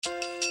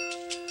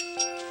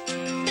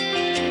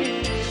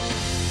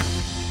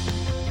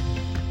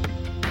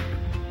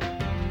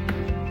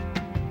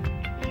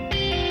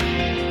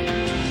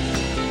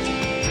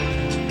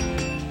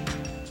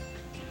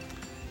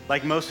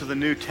Like most of the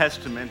New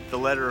Testament, the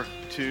letter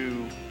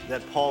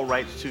that Paul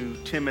writes to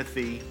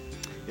Timothy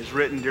is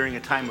written during a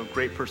time of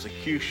great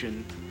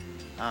persecution,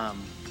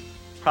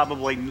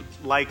 probably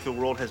like the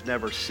world has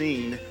never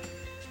seen,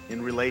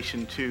 in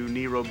relation to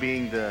Nero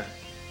being the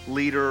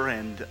leader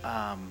and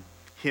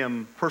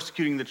him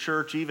persecuting the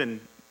church, even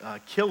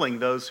killing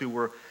those who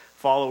were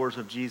followers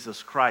of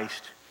Jesus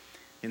Christ.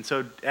 And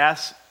so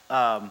as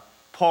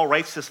Paul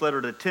writes this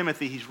letter to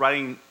Timothy, he's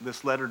writing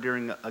this letter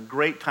during a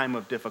great time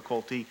of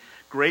difficulty,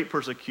 great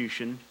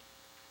persecution,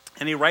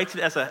 and he writes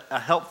it as a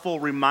helpful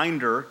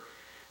reminder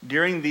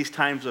during these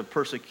times of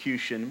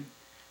persecution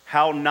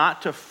how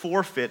not to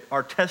forfeit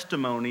our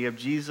testimony of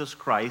Jesus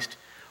Christ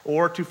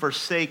or to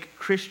forsake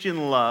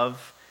Christian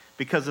love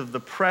because of the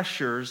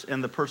pressures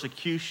and the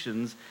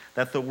persecutions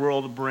that the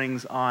world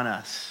brings on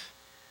us.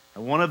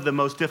 One of the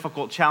most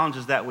difficult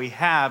challenges that we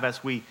have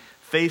as we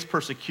face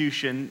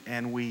persecution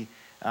and we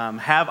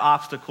have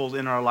obstacles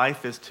in our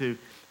life is to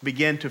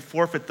begin to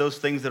forfeit those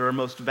things that are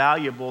most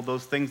valuable,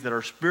 those things that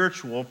are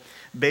spiritual,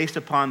 based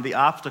upon the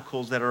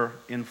obstacles that are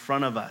in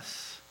front of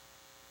us.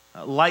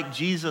 Like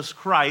Jesus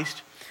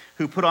Christ,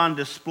 who put on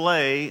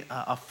display,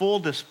 a full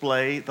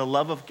display, the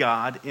love of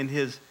God in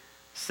his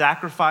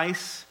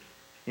sacrifice,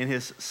 in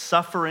his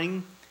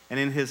suffering, and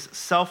in his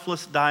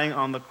selfless dying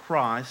on the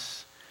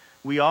cross,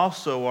 we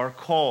also are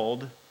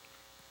called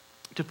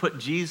to put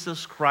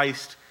Jesus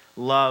Christ's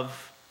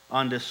love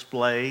on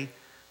display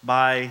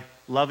by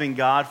loving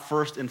God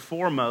first and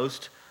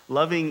foremost,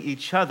 loving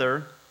each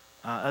other,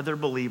 other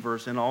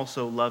believers, and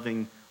also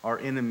loving our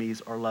enemies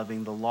or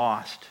loving the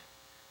lost.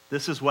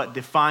 This is what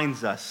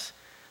defines us.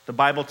 The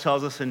Bible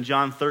tells us in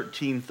John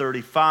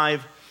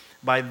 13:35,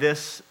 by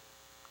this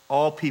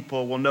all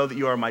people will know that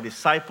you are my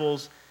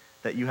disciples,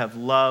 that you have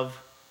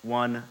love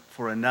one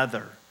for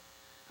another.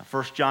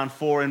 1 John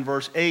 4 and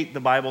verse 8, the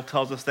Bible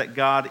tells us that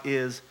God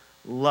is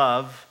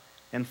love.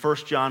 And 1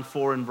 John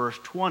 4 and verse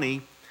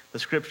 20, the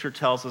scripture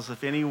tells us,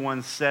 if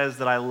anyone says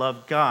that I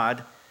love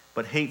God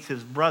but hates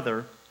his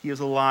brother, he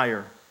is a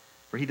liar.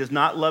 For he who does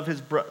not love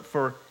his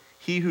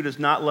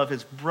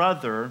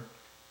brother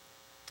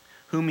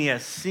whom he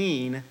has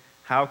seen,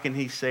 how can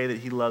he say that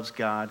he loves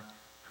God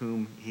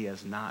whom he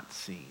has not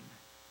seen?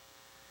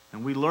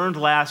 And we learned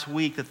last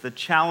week that the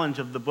challenge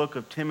of the book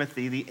of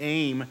Timothy, the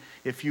aim,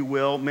 if you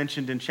will,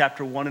 mentioned in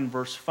chapter 1 and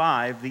verse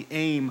 5, the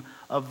aim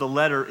of the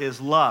letter is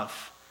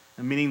love.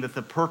 Meaning that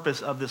the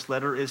purpose of this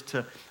letter is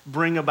to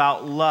bring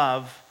about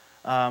love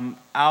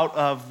out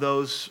of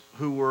those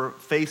who were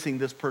facing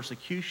this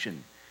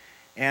persecution.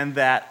 And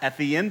that at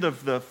the end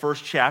of the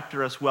first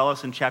chapter, as well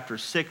as in chapter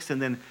 6,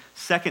 and then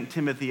 2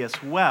 Timothy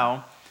as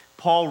well,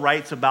 Paul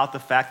writes about the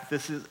fact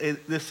that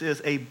this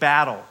is a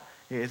battle.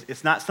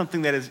 It's not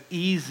something that is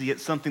easy,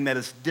 it's something that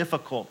is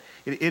difficult.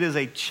 It is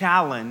a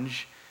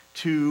challenge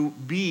to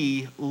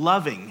be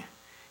loving.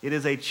 It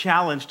is a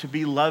challenge to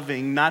be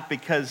loving, not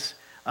because...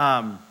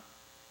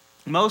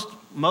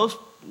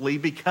 Mostly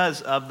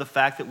because of the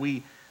fact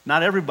that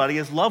not everybody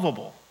is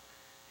lovable.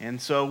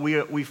 And so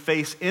we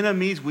face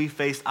enemies, we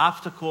face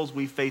obstacles,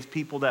 we face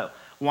people that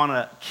want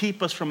to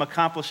keep us from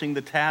accomplishing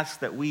the tasks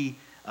that we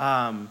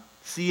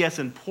see as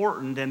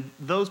important. And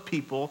those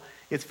people,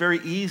 it's very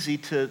easy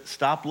to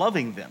stop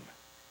loving them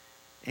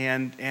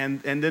and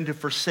then to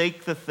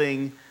forsake the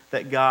thing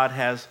that God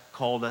has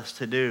called us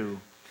to do.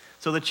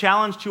 So the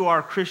challenge to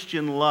our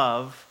Christian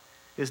love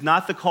is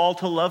not the call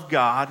to love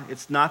God.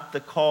 It's not the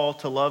call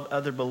to love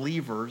other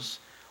believers,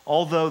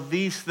 although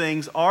these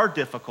things are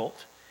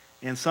difficult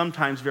and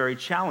sometimes very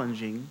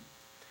challenging.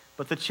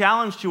 But the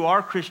challenge to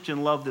our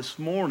Christian love this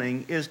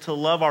morning is to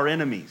love our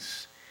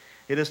enemies.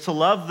 It is to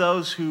love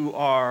those who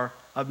are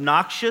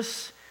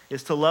obnoxious.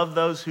 It's to love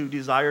those who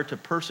desire to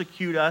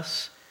persecute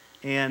us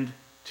and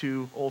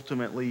to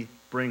ultimately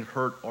bring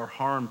hurt or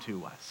harm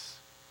to us.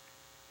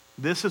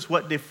 This is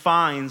what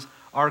defines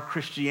our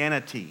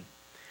Christianity.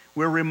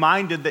 We're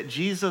reminded that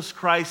Jesus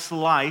Christ's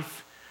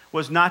life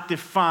was not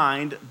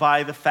defined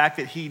by the fact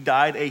that he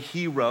died a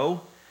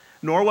hero,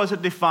 nor was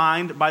it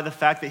defined by the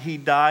fact that he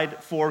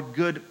died for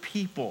good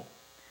people.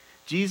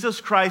 Jesus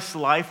Christ's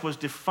life was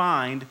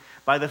defined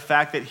by the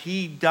fact that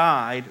he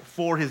died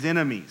for his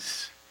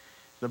enemies.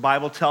 The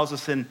Bible tells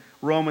us in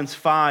Romans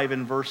 5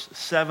 and verse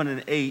 7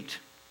 and 8,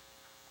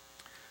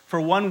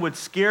 for one would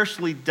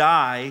scarcely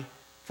die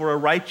for a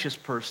righteous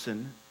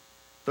person,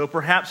 though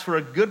perhaps for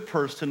a good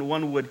person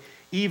one would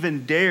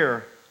even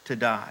dare to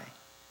die.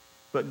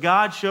 But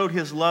God showed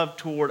his love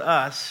toward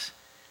us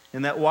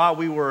in that while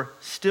we were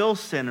still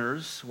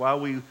sinners, while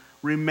we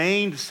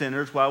remained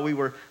sinners, while we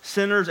were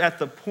sinners at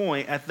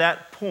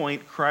that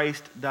point,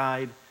 Christ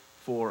died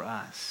for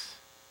us.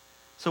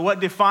 So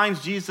what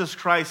defines Jesus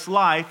Christ's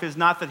life is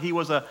not that he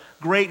was a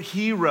great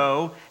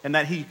hero and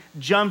that he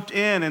jumped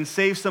in and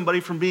saved somebody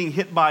from being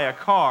hit by a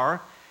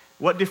car.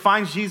 What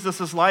defines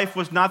Jesus' life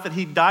was not that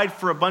he died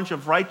for a bunch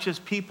of righteous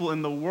people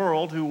in the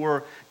world who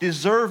were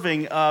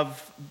deserving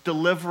of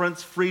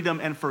deliverance, freedom,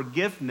 and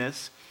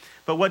forgiveness.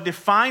 But what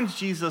defines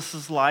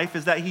Jesus' life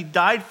is that he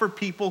died for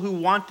people who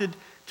wanted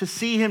to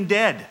see him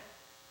dead.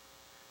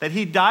 that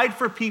he died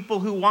for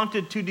people who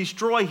wanted to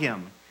destroy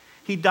him.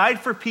 He died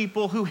for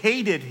people who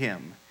hated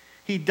him.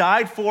 He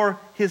died for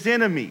his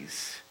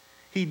enemies.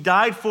 He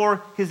died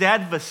for his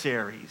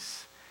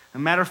adversaries. As a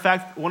matter of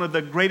fact, one of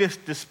the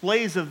greatest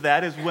displays of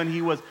that is when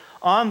he was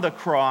on the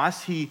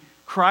cross, he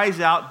cries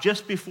out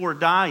just before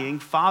dying,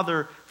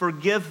 "Father,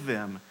 forgive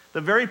them."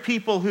 The very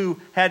people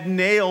who had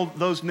nailed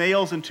those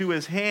nails into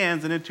his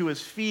hands and into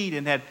his feet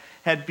and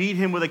had beat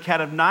him with a cat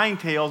of nine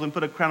tails and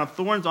put a crown of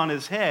thorns on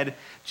his head,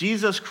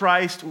 Jesus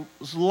Christ's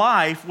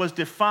life was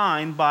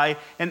defined by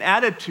an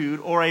attitude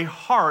or a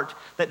heart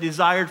that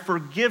desired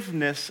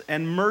forgiveness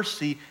and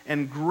mercy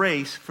and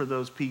grace for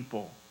those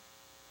people.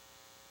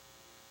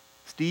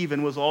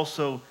 Stephen is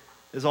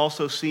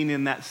also seen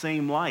in that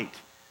same light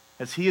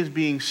as he is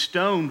being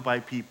stoned by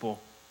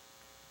people.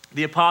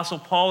 The Apostle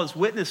Paul is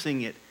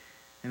witnessing it,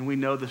 and we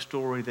know the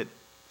story that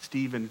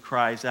Stephen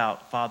cries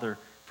out, "Father,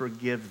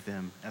 forgive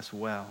them as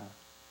well."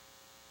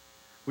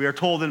 We are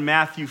told in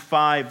Matthew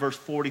 5, verse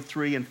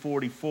 43 and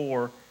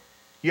 44,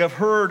 "You have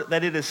heard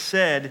that it is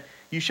said,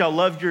 'You shall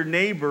love your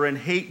neighbor and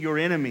hate your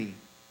enemy.'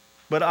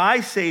 But I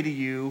say to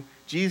you,"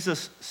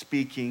 Jesus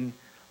speaking,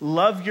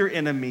 "love your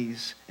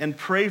enemies and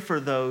pray for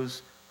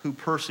those who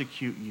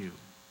persecute you."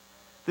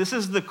 This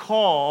is the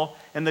call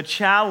and the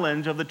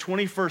challenge of the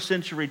 21st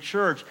century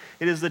church.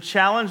 It is the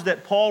challenge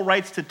that Paul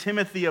writes to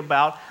Timothy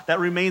about that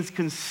remains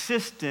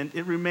consistent.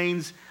 It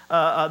remains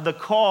the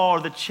call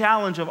or the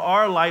challenge of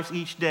our lives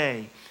each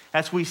day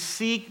as we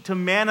seek to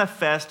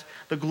manifest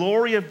the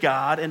glory of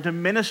God and to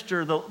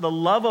minister the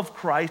love of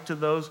Christ to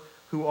those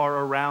who are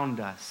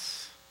around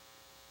us.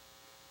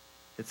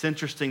 It's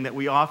interesting that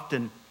we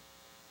often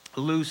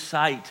lose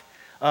sight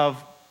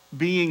of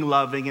being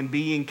loving and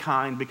being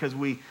kind because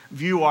we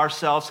view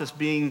ourselves as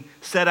being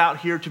set out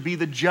here to be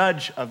the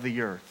judge of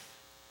the earth.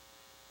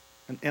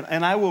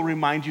 And I will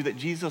remind you that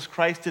Jesus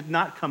Christ did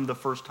not come the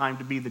first time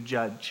to be the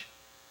judge.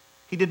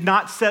 He did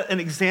not set an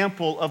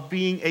example of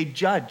being a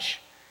judge.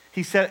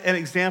 He set an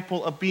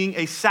example of being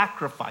a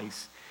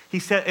sacrifice. He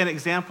set an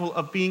example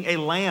of being a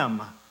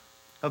lamb,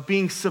 of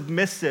being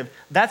submissive.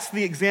 That's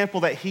the example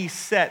that he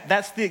set.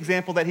 That's the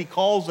example that he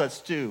calls us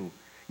to.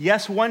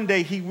 Yes, one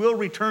day he will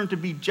return to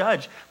be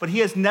judge, but he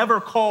has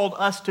never called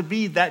us to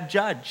be that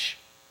judge.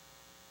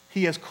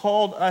 He has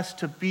called us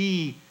to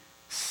be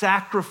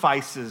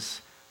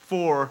sacrifices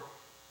for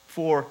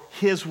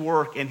his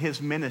work and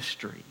his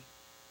ministry.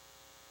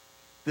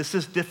 This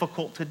is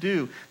difficult to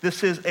do.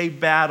 This is a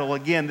battle.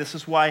 Again, this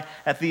is why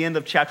at the end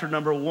of chapter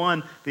number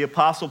 1, the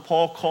Apostle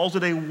Paul calls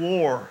it a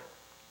war.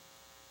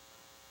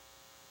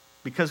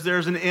 Because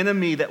there's an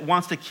enemy that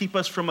wants to keep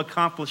us from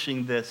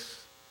accomplishing this.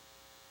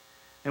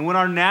 And when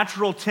our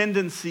natural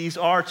tendencies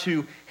are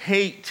to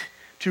hate,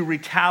 to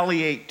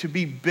retaliate, to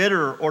be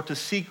bitter, or to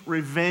seek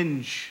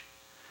revenge,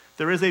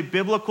 there is a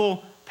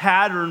biblical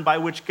pattern by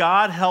which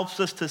God helps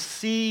us to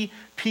see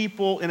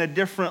people in a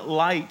different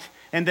light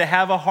and to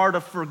have a heart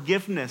of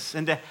forgiveness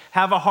and to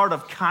have a heart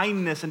of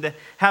kindness and to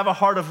have a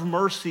heart of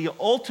mercy,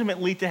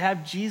 ultimately to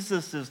have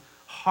Jesus'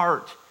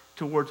 heart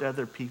towards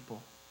other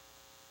people.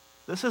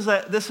 This is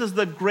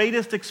the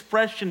greatest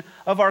expression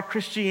of our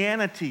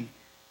Christianity.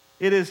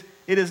 It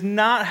is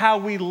not how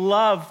we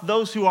love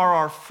those who are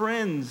our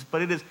friends,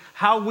 but it is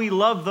how we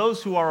love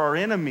those who are our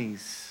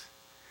enemies.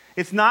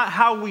 It's not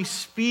how we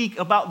speak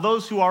about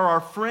those who are our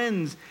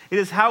friends. It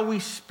is how we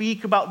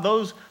speak about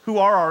those who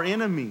are our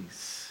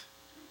enemies.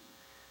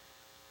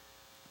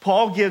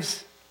 Paul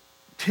gives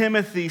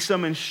Timothy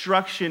some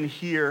instruction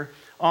here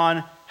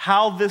on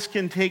how this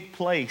can take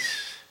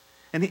place.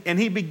 And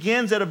he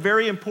begins at a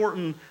very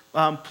important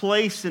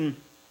place in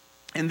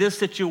this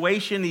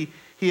situation.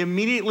 He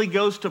immediately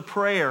goes to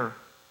prayer.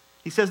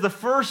 He says the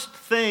first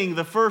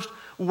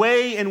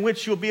way in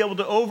which you'll be able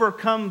to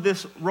overcome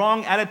this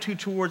wrong attitude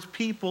towards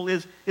people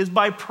is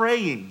by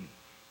praying.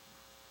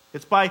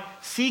 It's by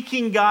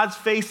seeking God's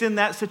face in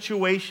that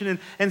situation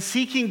and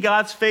seeking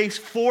God's face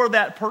for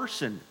that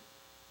person.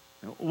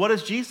 What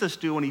does Jesus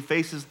do when he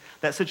faces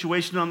that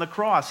situation on the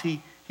cross?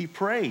 He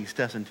prays,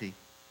 doesn't he?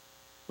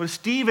 What does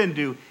Stephen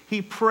do?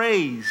 He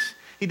prays.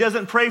 He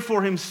doesn't pray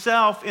for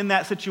himself in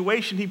that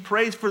situation. He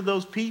prays for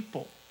those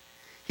people.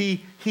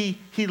 He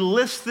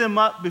lifts them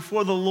up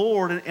before the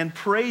Lord and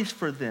prays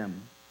for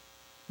them.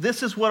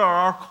 This is what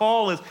our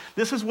call is.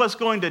 This is what's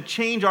going to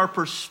change our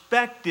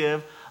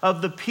perspective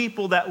of the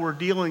people that we're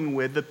dealing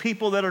with, the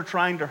people that are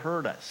trying to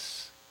hurt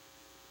us.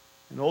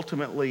 And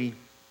ultimately,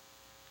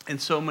 in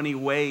so many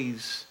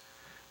ways,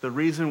 the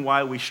reason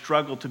why we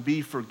struggle to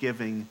be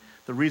forgiving,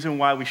 the reason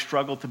why we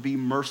struggle to be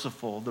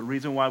merciful, the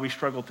reason why we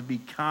struggle to be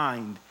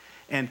kind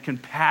and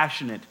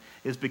compassionate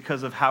is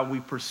because of how we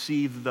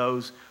perceive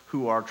those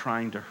who are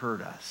trying to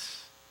hurt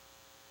us.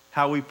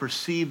 How we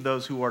perceive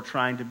those who are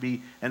trying to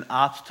be an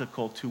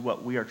obstacle to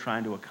what we are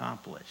trying to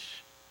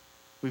accomplish.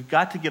 We've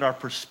got to get our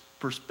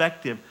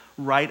perspective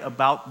right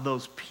about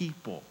those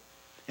people.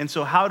 And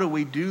so how do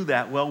we do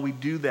that? Well, we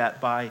do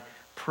that by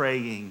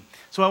praying.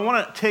 So I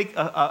want to take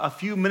a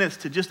few minutes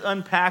to just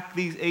unpack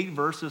these 8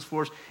 verses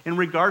for us in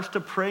regards to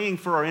praying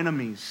for our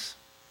enemies.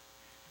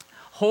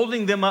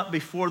 holding them up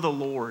before the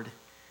Lord,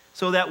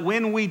 so that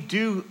when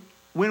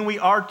we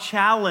are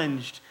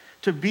challenged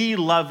to be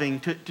loving,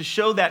 to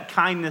show that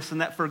kindness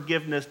and that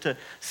forgiveness, to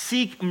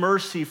seek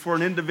mercy for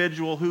an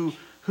individual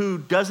who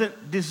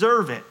doesn't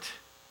deserve it,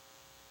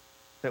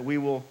 that we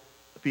will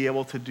be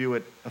able to do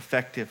it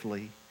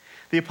effectively.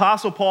 The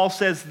Apostle Paul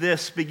says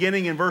this,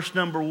 beginning in verse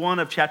number 1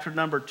 of chapter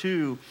number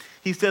 2.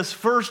 He says,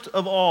 first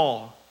of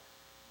all,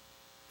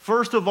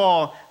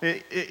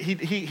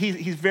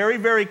 he's very,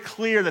 very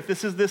clear that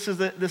this is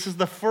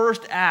the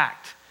first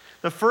act.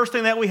 The first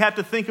thing that we have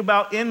to think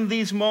about in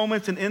these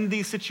moments and in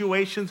these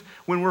situations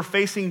when we're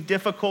facing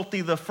difficulty,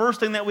 the first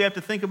thing that we have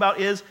to think about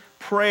is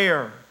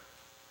prayer.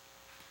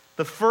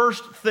 The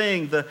first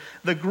thing,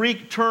 the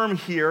Greek term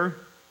here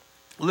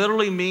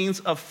literally means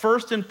of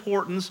first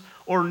importance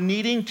or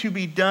needing to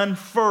be done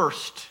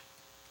first.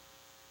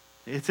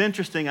 It's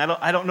interesting.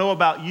 I don't know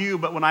about you,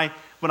 but when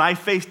I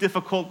face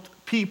difficult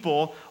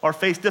people or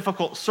face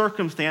difficult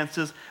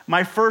circumstances,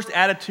 my first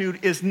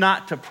attitude is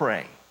not to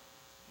pray.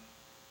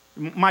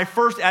 My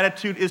first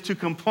attitude is to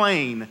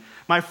complain.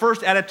 My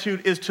first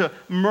attitude is to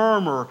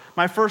murmur.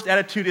 My first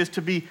attitude is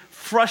to be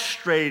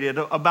frustrated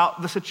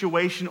about the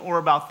situation or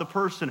about the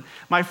person.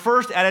 My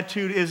first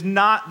attitude is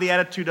not the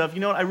attitude of,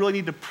 I really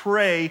need to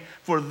pray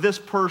for this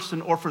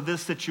person or for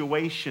this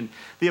situation.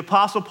 The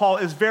Apostle Paul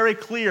is very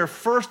clear,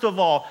 first of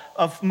all,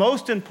 of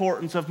most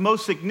importance, of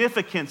most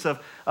significance, of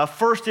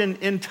first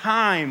in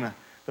time.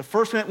 The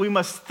first thing that we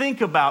must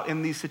think about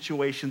in these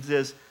situations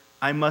is,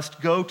 I must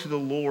go to the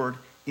Lord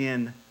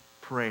in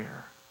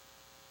prayer.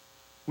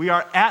 We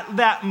are at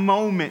that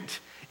moment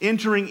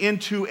entering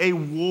into a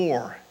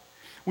war.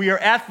 We are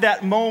at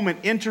that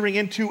moment entering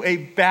into a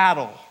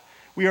battle.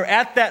 We are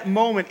at that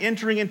moment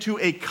entering into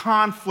a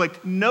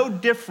conflict no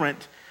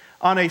different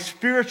on a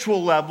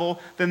spiritual level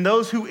than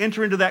those who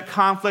enter into that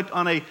conflict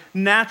on a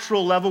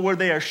natural level where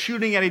they are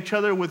shooting at each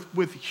other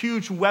with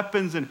huge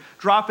weapons and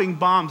dropping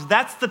bombs.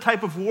 That's the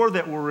type of war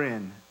that we're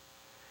in.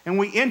 And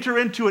we enter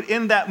into it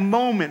in that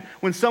moment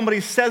when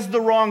somebody says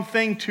the wrong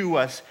thing to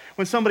us,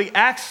 when somebody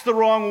acts the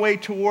wrong way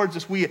towards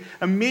us. We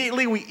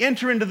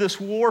enter into this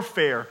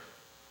warfare,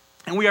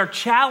 and we are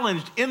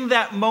challenged in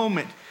that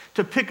moment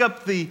to pick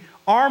up the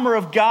armor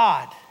of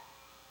God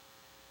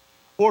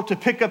or to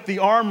pick up the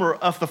armor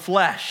of the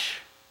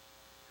flesh.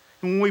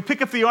 And when we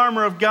pick up the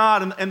armor of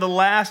God, and the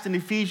last in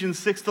Ephesians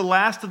 6, the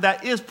last of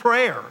that is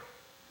prayer.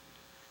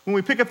 When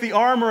we pick up the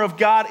armor of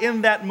God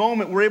in that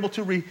moment, we're able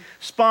to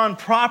respond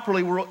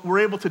properly. We're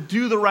able to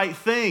do the right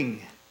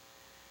thing.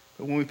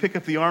 But when we pick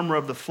up the armor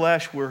of the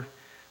flesh, we're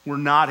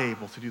not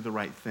able to do the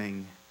right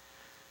thing.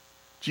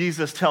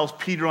 Jesus tells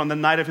Peter on the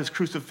night of his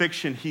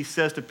crucifixion, he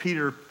says to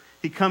Peter,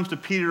 he comes to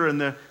Peter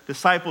and the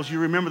disciples.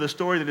 You remember the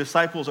story, the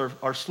disciples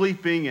are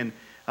sleeping, and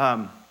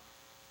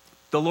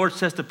the Lord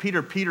says to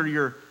Peter, Peter,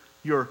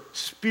 your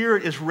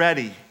spirit is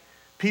ready.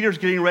 Peter's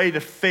getting ready to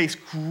face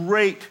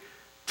great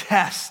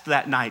test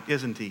that night,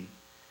 isn't he?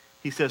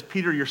 He says,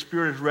 Peter, your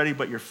spirit is ready,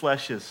 but your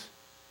flesh is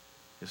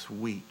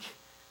weak.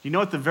 Do you know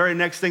what the very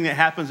next thing that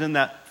happens in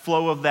that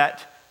flow of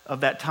that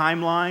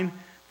timeline?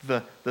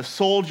 The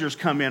soldiers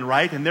come in,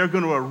 right? And they're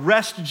going to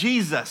arrest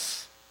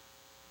Jesus.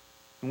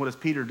 And what does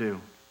Peter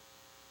do?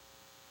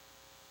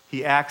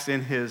 He acts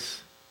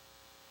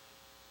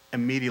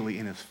immediately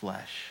in his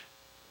flesh.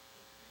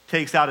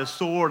 Takes out his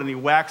sword and he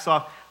whacks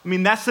off. I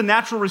mean, that's the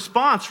natural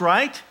response,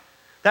 right?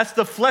 That's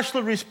the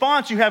fleshly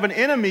response. You have an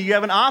enemy, you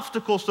have an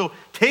obstacle, so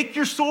take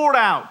your sword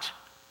out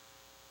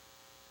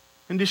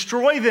and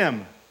destroy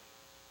them.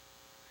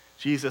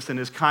 Jesus, in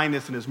his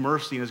kindness and his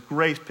mercy and his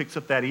grace, picks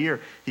up that ear.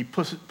 He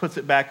puts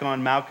it back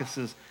on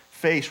Malchus's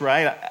face,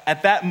 right?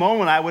 At that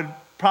moment, I would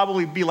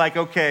probably be like,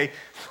 okay,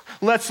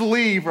 let's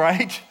leave,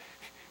 right?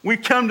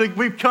 We've come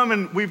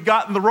and we've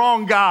gotten the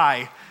wrong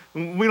guy.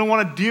 We don't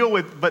want to deal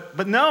with,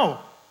 but no.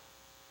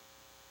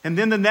 And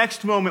then the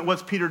next moment,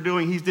 what's Peter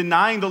doing? He's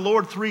denying the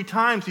Lord 3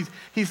 times.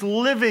 He's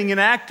living and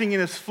acting in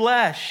his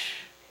flesh.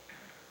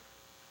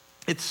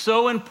 It's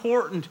so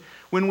important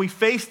when we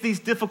face these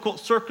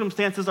difficult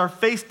circumstances or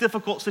face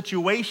difficult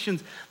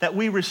situations that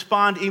we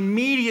respond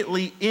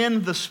immediately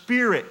in the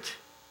Spirit,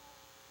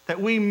 that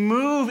we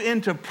move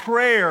into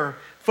prayer,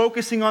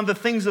 focusing on the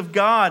things of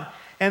God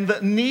and the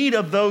need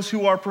of those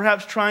who are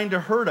perhaps trying to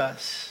hurt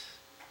us.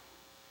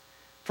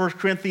 1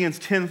 Corinthians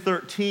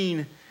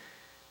 10:13,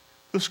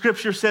 the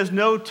scripture says,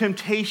 no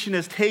temptation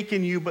has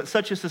taken you, but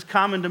such as is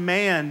common to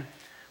man.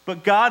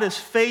 But God is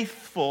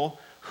faithful,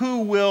 who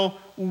will,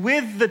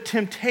 with the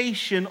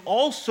temptation,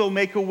 also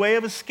make a way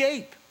of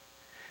escape.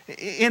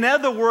 In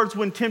other words,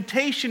 when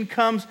temptation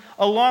comes,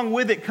 along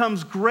with it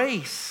comes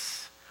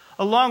grace.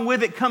 Along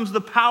with it comes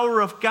the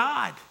power of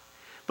God.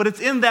 But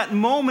it's in that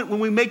moment when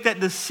we make that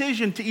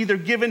decision to either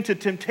give in to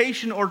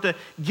temptation or to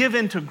give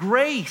in to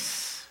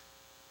grace.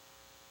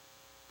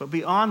 But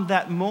beyond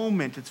that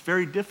moment, it's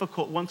very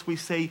difficult once we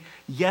say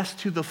yes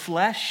to the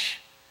flesh.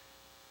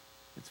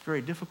 It's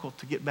very difficult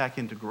to get back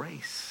into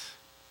grace.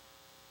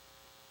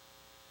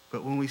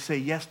 But when we say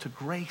yes to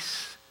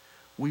grace,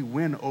 we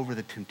win over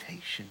the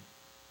temptation.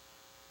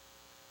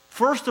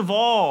 First of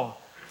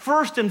all,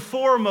 first and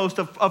foremost,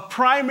 of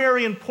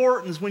primary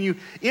importance, when you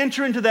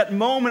enter into that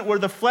moment where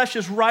the flesh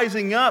is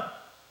rising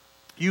up,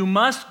 you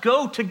must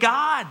go to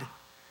God.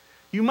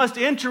 You must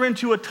enter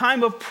into a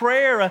time of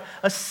prayer,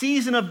 a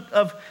season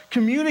of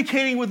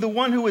communicating with the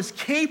one who is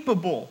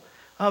capable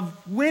of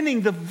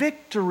winning the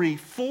victory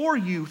for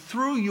you,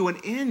 through you,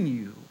 and in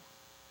you.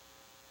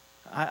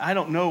 I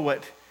don't know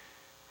what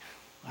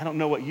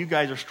you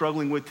guys are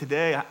struggling with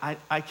today.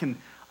 I can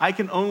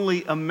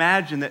only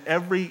imagine that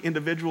every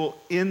individual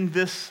in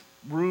this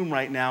room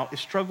right now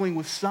is struggling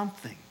with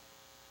something.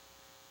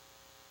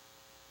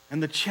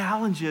 And the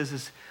challenge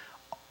is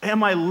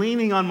am I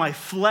leaning on my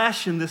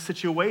flesh in this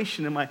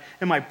situation? Am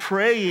I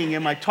praying?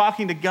 Am I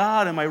talking to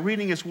God? Am I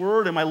reading His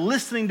Word? Am I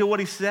listening to what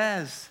He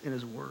says in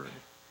His Word?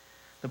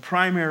 The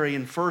primary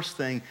and first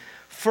thing.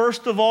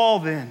 First of all,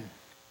 then,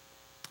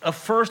 of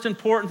first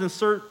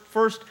importance and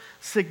first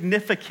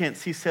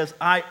significance, he says,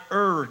 I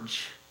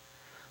urge.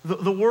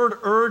 The word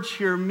urge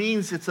here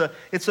means it's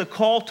a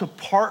call to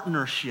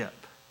partnership.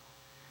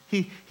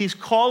 He's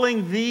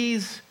calling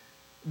these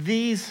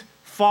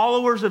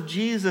followers of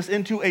Jesus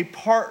into a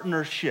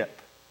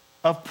partnership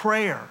of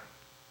prayer.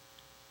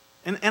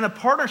 And a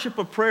partnership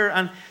of prayer,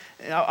 and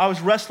I was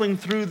wrestling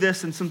through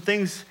this and some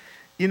things,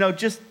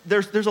 just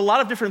there's a lot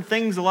of different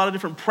things, a lot of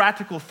different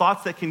practical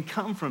thoughts that can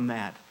come from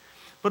that.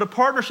 But a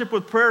partnership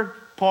with prayer,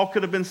 Paul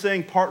could have been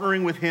saying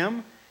partnering with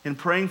him in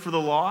praying for the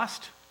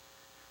lost,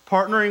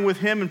 partnering with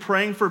him in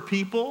praying for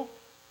people.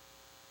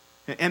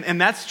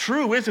 And that's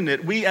true, isn't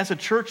it? We as a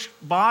church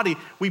body,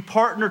 we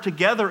partner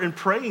together in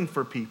praying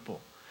for people.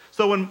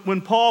 So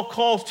when Paul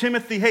calls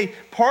Timothy, hey,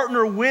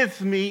 partner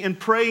with me in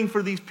praying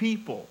for these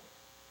people.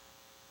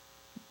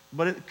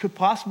 But it could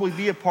possibly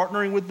be a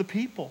partnering with the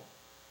people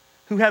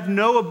who have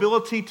no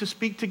ability to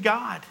speak to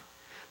God.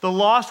 The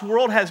lost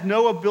world has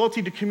no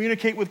ability to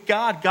communicate with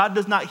God. God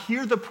does not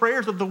hear the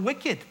prayers of the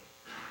wicked.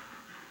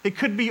 It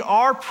could be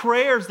our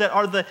prayers that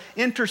are the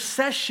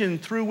intercession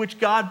through which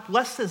God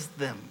blesses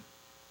them.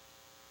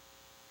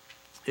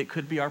 It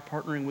could be our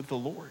partnering with the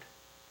Lord.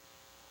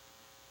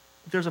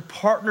 There's a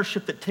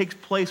partnership that takes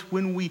place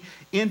when we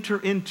enter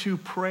into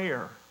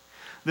prayer.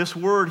 This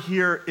word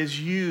here is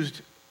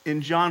used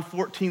in John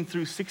 14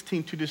 through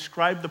 16 to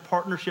describe the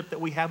partnership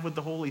that we have with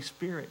the Holy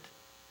Spirit.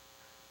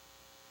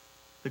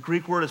 The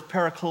Greek word is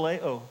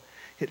parakaleo.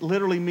 It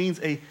literally means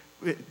a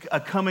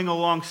coming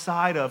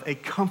alongside of, a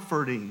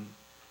comforting.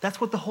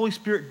 That's what the Holy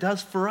Spirit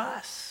does for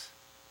us.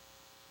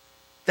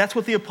 That's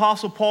what the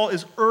Apostle Paul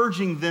is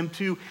urging them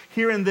to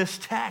here in this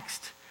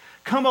text.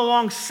 Come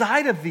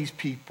alongside of these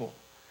people.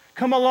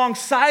 Come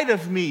alongside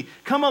of me.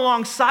 Come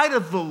alongside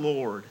of the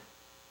Lord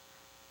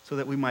so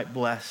that we might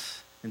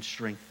bless and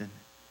strengthen.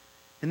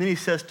 And then he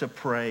says to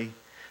pray.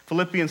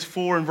 Philippians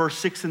 4 and verse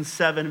 6 and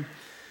 7,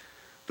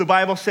 the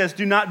Bible says,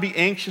 do not be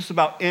anxious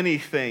about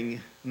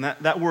anything. And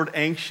that word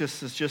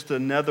anxious is just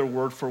another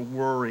word for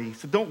worry.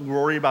 So don't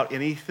worry about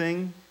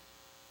anything.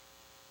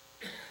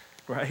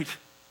 Right?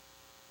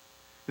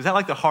 Is that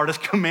like the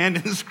hardest command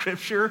in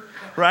Scripture?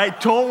 Right?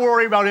 Don't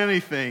worry about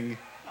anything.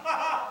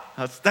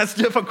 That's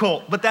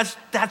difficult, but that's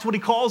what he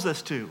calls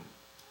us to.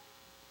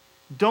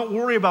 Don't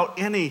worry about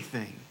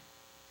anything.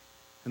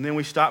 And then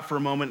we stop for a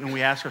moment and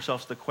we ask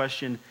ourselves the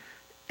question,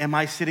 am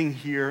I sitting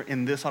here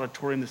in this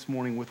auditorium this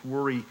morning with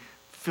worry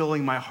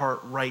filling my heart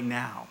right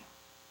now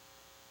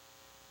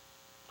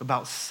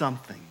about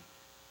something?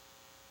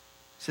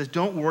 It says,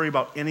 don't worry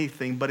about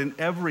anything, but in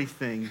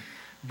everything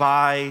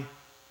by,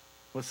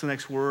 what's the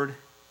next word?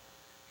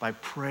 By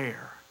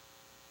prayer.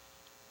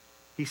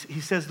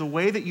 He says the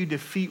way that you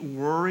defeat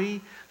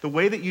worry, the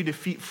way that you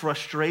defeat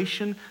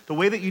frustration, the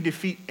way that you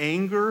defeat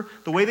anger,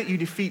 the way that you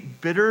defeat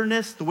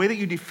bitterness, the way that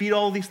you defeat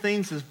all these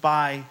things is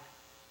by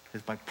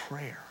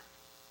prayer.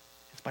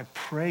 It's by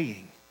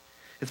praying.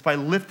 It's by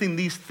lifting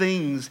these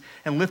things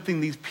and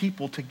lifting these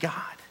people to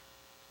God.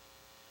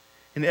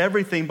 In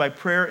everything by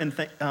prayer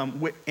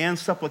and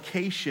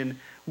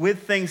supplication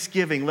with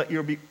thanksgiving, let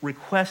your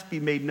request be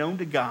made known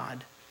to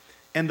God,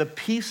 and the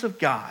peace of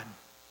God.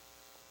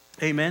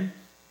 Amen?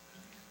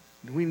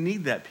 We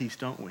need that peace,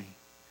 don't we?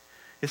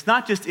 It's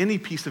not just any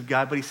peace of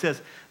God, but he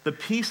says, the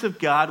peace of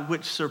God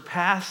which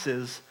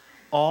surpasses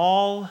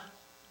all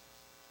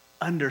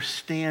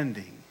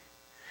understanding.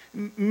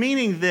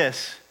 Meaning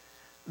this,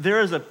 there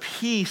is a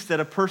peace that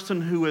a person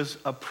who is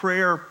a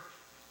prayer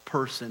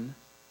person,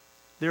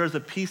 there is a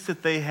peace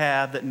that they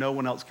have that no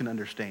one else can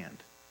understand.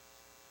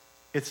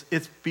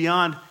 It's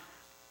beyond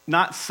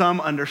not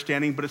some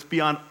understanding, but it's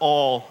beyond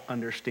all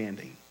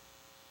understanding.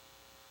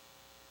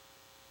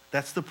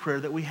 That's the prayer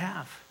that we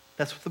have.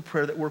 That's the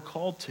prayer that we're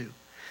called to.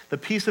 The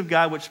peace of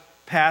God which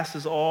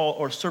passes all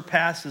or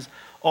surpasses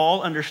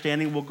all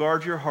understanding will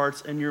guard your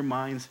hearts and your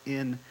minds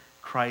in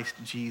Christ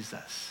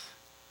Jesus.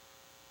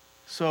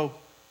 So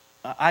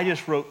I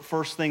just wrote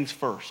first things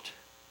first.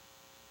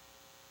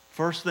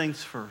 First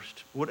things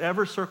first.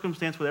 Whatever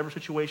circumstance, whatever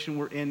situation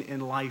we're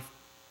in life,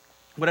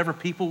 whatever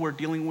people we're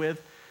dealing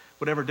with,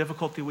 whatever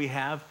difficulty we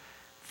have,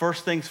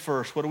 first things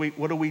first. What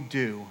do we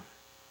do?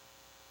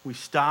 We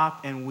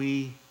stop and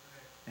we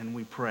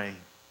pray.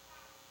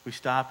 We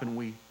stop and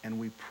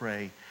we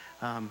pray.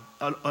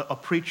 A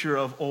preacher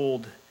of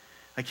old,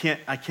 I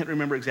can't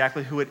remember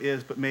exactly who it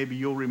is, but maybe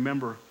you'll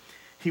remember.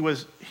 He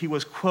was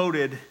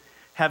quoted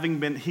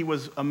he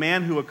was a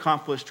man who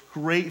accomplished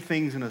great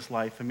things in his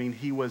life. I mean,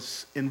 he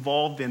was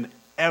involved in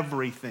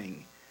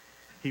everything.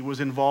 He was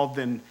involved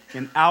in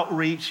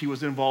outreach. He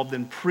was involved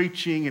in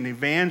preaching and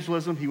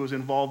evangelism. He was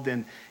involved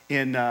in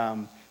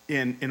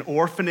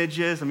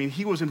orphanages. I mean,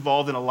 he was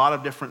involved in a lot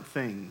of different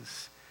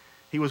things.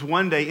 He was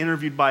one day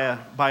interviewed by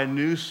a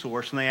news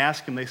source, and they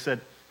asked him, they said,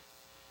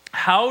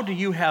 how do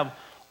you have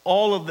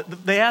all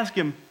of they asked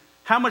him,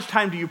 how much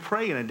time do you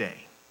pray in a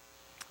day?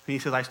 And he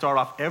says, I start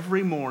off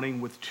every morning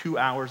with 2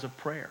 hours of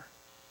prayer.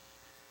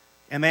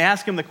 And they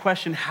asked him the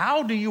question,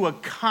 how do you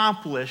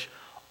accomplish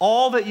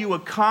all that you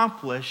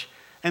accomplish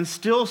and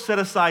still set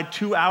aside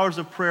 2 hours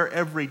of prayer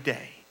every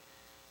day?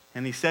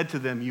 And he said to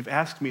them, you've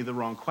asked me the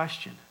wrong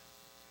question.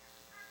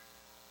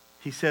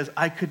 He says,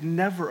 I could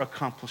never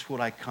accomplish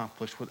what I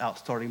accomplished without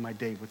starting my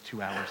day with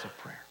 2 hours of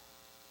prayer.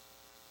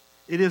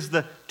 It is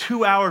the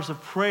 2 hours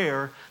of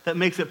prayer that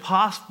makes it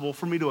possible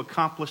for me to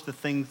accomplish the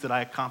things that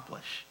I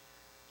accomplish.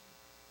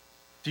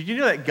 Did you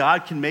know that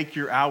God can make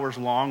your hours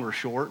long or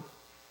short?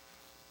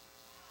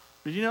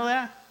 Did you know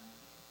that?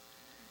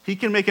 He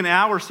can make an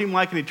hour seem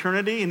like an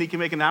eternity, and he can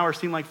make an hour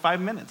seem like 5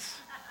 minutes.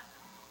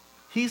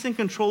 He's in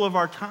control of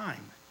our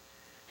time.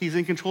 He's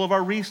in control of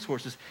our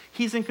resources.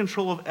 He's in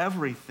control of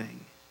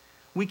everything.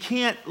 We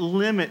can't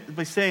limit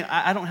by saying,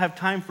 I don't have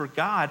time for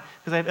God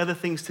because I have other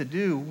things to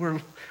do. We're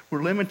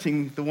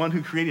limiting the one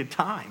who created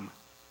time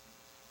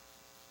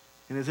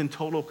and is in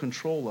total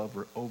control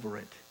over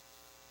it.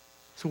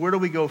 So where do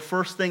we go?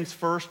 First things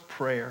first,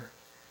 prayer.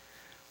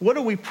 What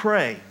do we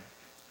pray?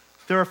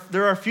 There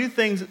are a few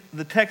things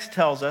the text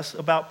tells us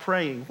about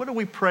praying. What do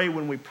we pray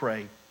when we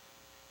pray?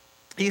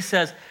 He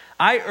says,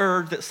 I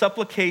urge that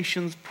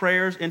supplications,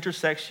 prayers,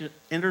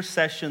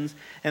 intercessions,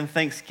 and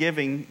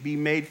thanksgiving be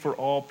made for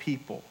all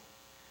people.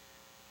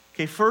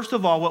 Okay, first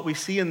of all, what we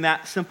see in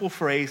that simple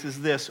phrase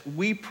is this.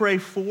 We pray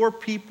for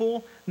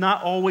people,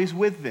 not always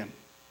with them.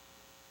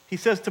 He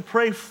says to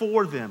pray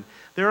for them.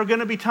 There are going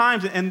to be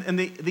times, and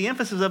the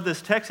emphasis of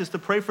this text is to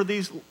pray for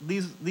these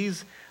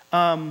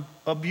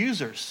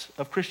abusers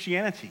of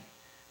Christianity.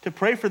 To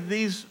pray for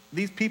these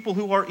people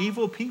who are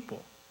evil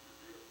people.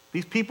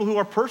 These people who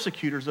are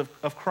persecutors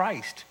of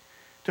Christ.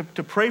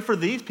 To pray for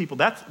these people,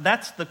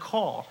 that's the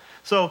call.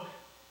 So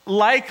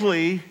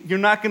likely, you're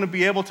not going to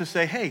be able to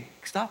say, hey,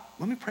 stop,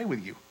 let me pray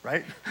with you,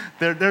 right?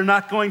 They're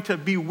not going to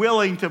be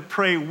willing to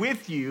pray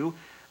with you,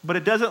 but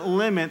it doesn't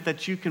limit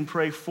that you can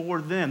pray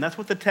for them. That's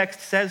what the text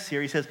says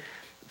here. He says,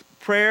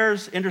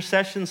 prayers,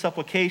 intercessions,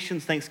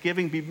 supplications,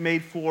 thanksgiving be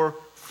made for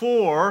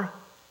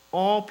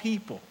all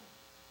people.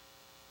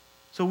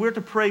 So we're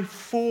to pray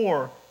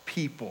for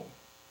people.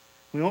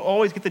 We don't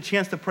always get the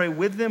chance to pray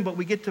with them, but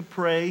we get to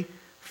pray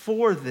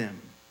for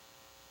them.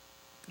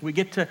 We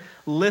get to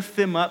lift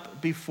them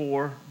up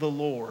before the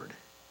Lord,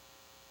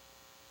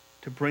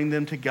 to bring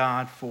them to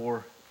God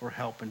for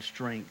help and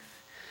strength.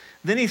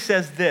 Then he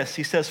says this.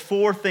 He says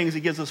 4 things. He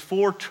gives us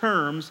 4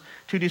 terms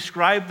to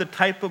describe the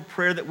type of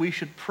prayer that we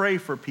should pray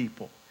for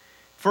people.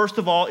 First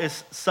of all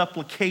is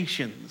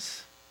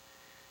supplications.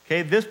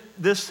 Okay,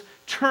 this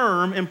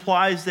term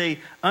implies a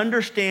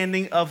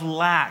understanding of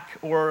lack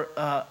or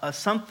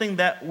something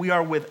that we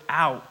are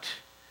without.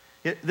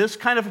 This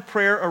kind of a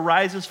prayer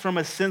arises from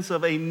a sense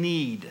of a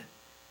need.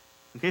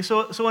 Okay,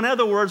 so in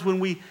other words, when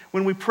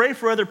we pray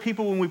for other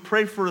people, when we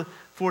pray for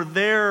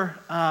their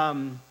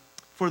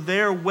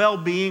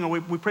well-being, or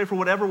we pray for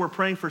whatever we're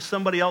praying for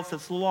somebody else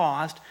that's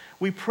lost,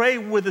 we pray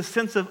with a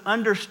sense of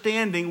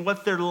understanding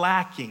what they're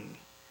lacking.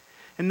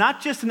 And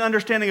not just an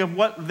understanding of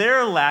what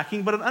they're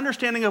lacking, but an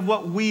understanding of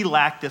what we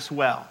lacked as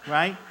well,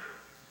 right?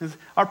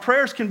 Our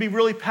prayers can be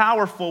really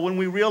powerful when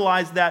we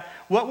realize that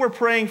what we're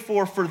praying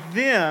for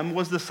them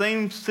was the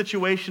same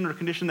situation or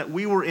condition that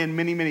we were in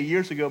many, many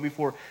years ago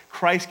before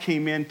Christ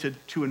came in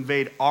to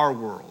invade our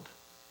world,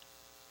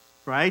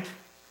 right?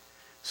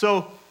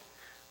 So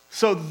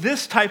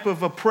this type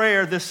of a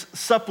prayer, this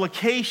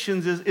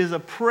supplications, is a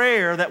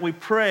prayer that we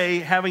pray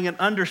having an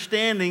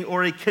understanding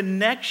or a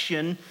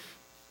connection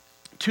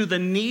to the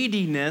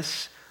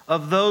neediness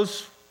of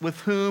those with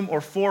whom or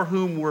for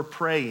whom we're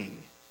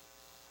praying.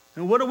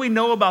 And what do we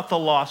know about the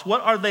lost? What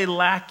are they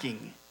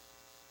lacking?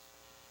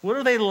 What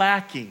are they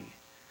lacking?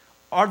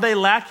 Are they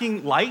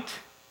lacking light?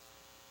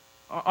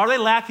 Are they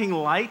lacking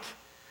light?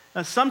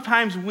 Now,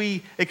 sometimes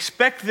we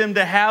expect them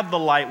to have the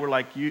light. We're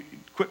like, you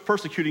quit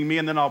persecuting me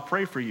and then I'll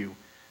pray for you.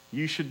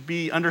 You should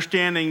be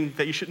understanding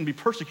that you shouldn't be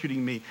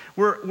persecuting me.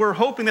 We're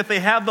hoping that they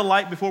have the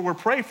light before we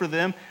pray for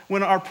them,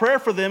 when our prayer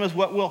for them is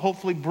what will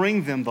hopefully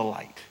bring them the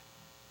light.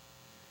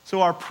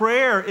 So our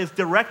prayer is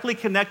directly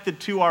connected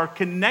to our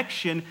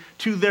connection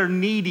to their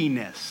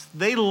neediness.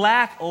 They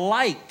lack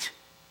light.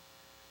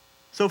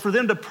 So for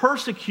them to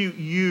persecute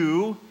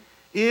you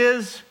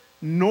is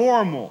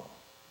normal.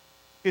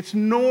 It's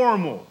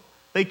normal.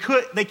 They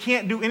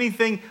can't do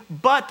anything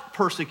but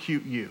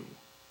persecute you.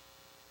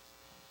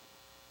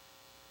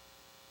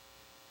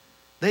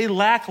 They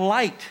lack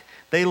light.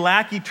 They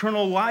lack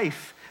eternal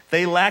life.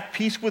 They lack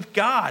peace with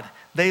God.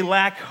 They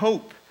lack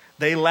hope.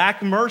 They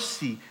lack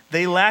mercy.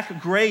 They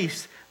lack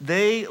grace.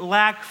 They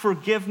lack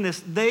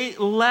forgiveness. They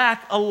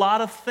lack a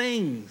lot of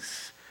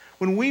things.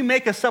 When we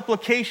make a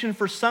supplication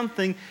for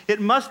something, it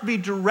must be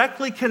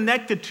directly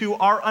connected to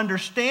our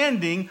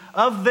understanding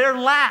of their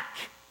lack,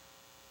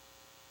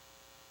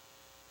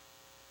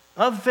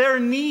 of their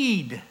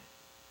need,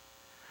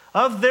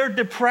 of their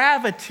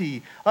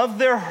depravity, of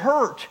their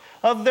hurt,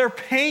 of their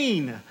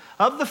pain,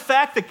 of the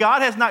fact that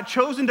God has not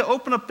chosen to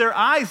open up their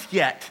eyes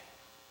yet.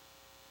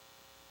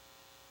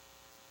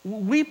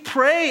 We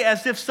pray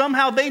as if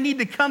somehow they need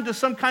to come to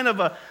some kind of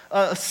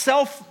a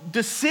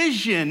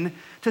self-decision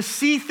to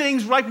see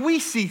things like we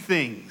see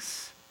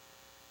things.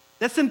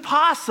 That's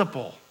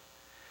impossible.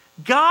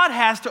 God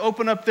has to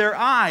open up their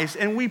eyes,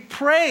 and we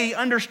pray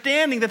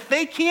understanding that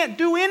they can't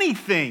do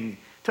anything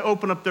to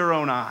open up their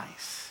own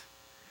eyes.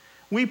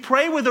 We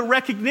pray with a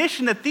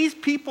recognition that these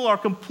people are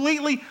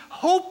completely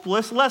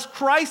hopeless lest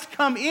Christ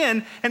come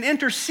in and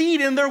intercede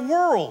in their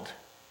world.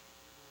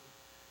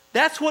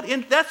 That's what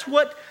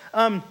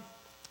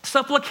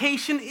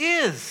supplication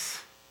is.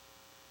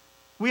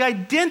 We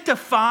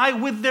identify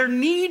with their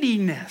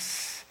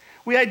neediness.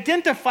 We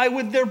identify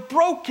with their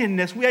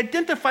brokenness. We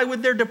identify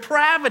with their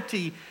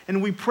depravity,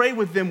 and we pray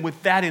with them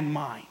with that in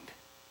mind.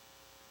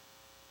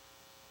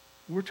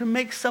 We're to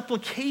make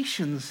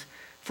supplications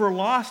for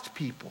lost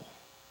people.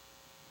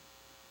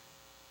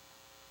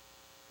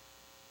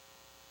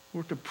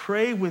 We're to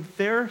pray with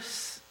their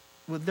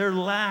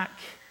lack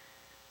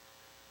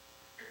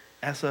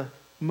as a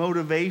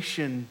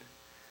motivation,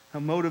 a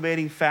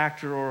motivating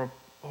factor,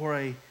 or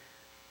a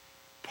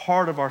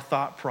part of our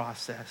thought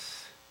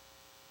process.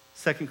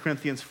 2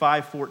 Corinthians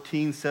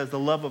 5:14 says, the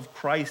love of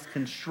Christ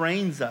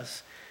constrains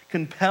us,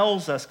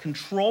 compels us,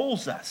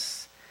 controls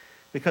us,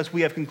 because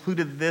we have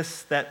concluded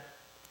this, that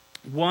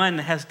one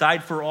has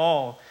died for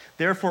all,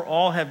 therefore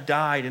all have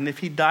died. And if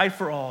he died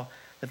for all,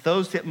 that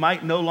those that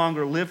might no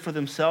longer live for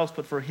themselves,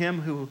 but for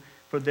him who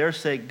for their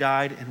sake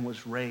died and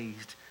was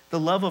raised. The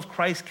love of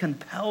Christ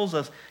compels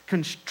us,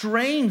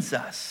 constrains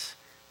us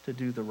to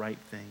do the right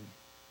thing.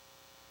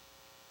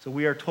 So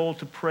we are told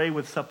to pray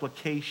with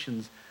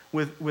supplications,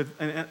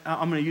 and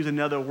I'm going to use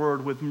another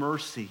word, with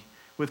mercy,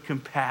 with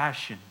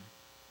compassion.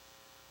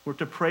 We're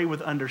to pray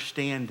with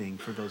understanding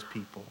for those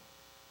people.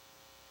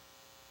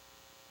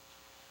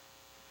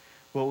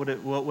 What would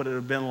it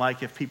have been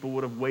like if people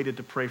would have waited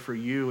to pray for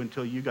you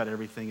until you got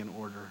everything in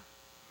order?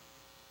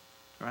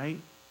 Right?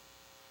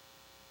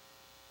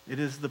 It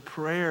is the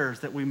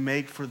prayers that we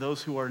make for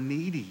those who are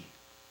needy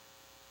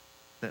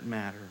that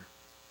matter.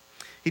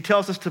 He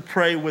tells us to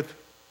pray with,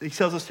 he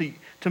tells us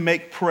to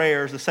make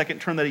prayers. The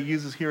second term that he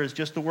uses here is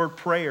just the word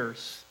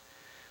prayers.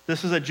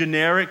 This is a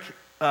generic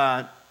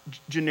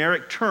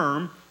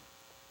term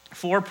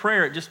for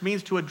prayer. It just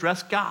means to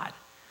address God.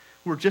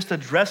 We're just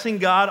addressing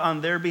God on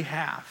their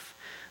behalf.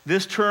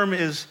 This term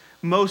is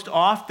most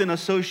often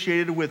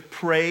associated with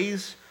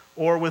praise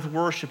or with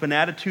worship, an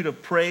attitude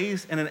of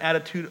praise and an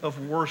attitude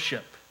of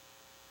worship.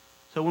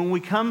 So when we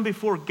come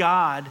before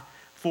God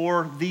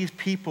for these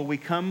people, we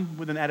come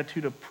with an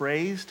attitude of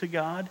praise to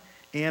God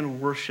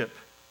and worship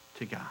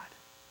to God.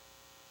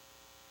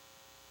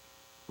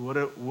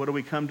 What do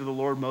we come to the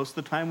Lord most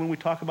of the time when we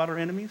talk about our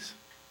enemies?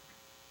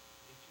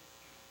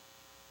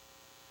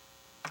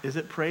 Is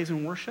it praise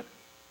and worship?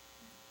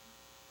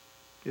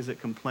 Is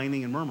it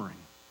complaining and murmuring?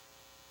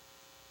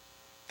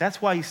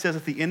 That's why he says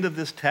at the end of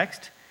this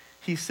text,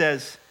 he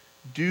says,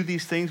 do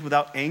these things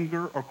without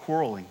anger or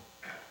quarreling.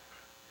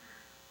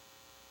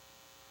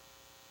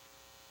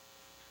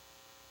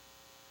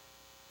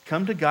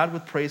 Come to God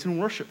with praise and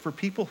worship for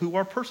people who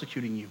are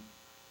persecuting you.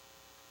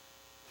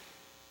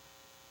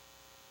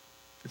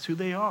 It's who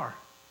they are.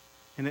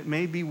 And it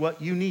may be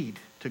what you need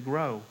to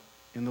grow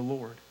in the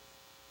Lord.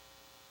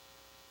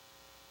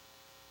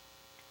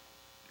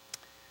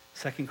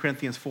 2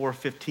 Corinthians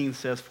 4:15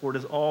 says, for it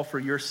is all for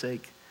your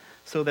sake,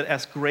 so that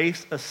as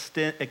grace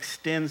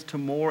extends to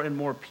more and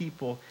more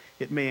people,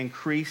 it may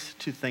increase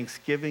to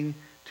thanksgiving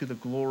to the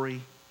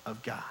glory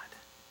of God.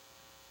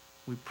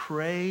 We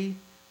pray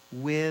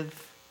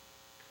with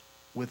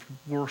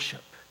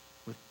worship,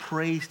 with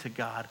praise to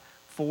God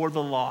for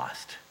the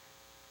lost,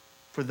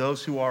 for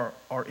those who are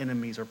our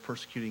enemies or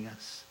persecuting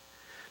us.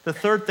 The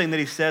third thing that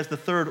he says, the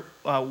third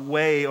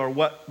way or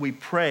what we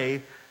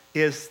pray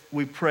is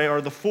we pray,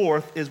 or the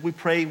fourth is we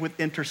pray with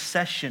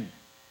intercession.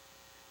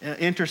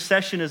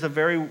 Intercession is a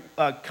very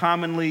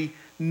commonly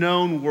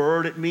known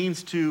word. It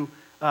means to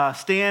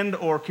stand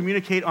or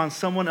communicate on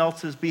someone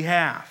else's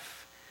behalf.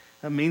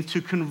 It means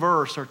to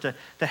converse or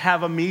to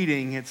have a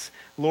meeting. It's,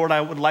 Lord,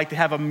 I would like to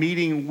have a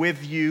meeting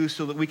with you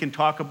so that we can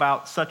talk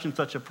about such and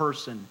such a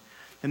person.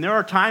 And there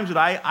are times that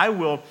I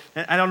will,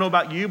 and I don't know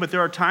about you, but there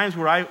are times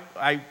where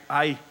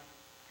I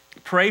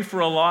pray for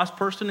a lost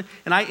person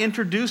and I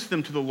introduce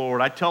them to the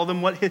Lord. I tell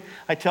him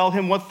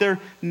what their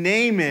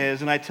name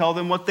is, and I tell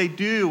them what they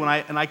do,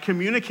 and I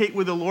communicate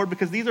with the Lord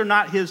because these are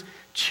not his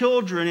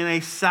children in a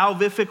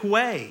salvific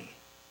way.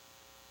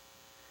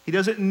 He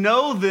doesn't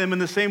know them in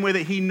the same way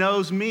that he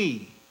knows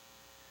me.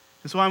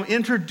 And so I'm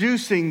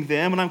introducing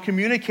them and I'm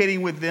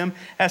communicating with them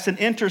as an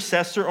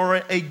intercessor or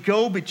a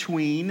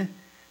go-between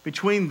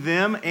between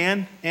them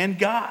and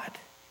God.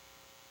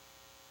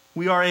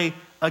 We are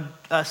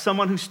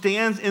someone who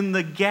stands in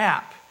the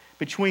gap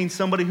between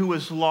somebody who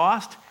is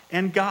lost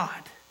and God.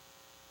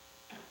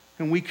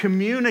 And we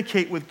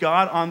communicate with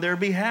God on their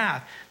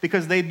behalf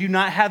because they do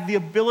not have the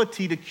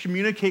ability to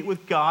communicate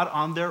with God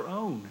on their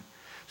own.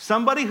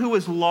 Somebody who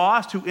is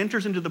lost, who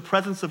enters into the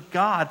presence of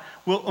God,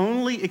 will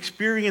only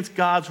experience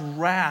God's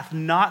wrath,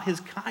 not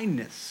his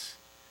kindness.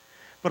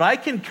 But I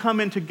can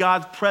come into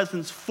God's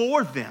presence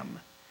for them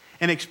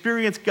and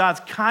experience God's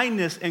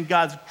kindness and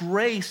God's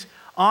grace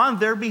on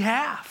their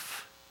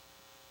behalf.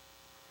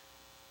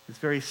 It's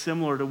very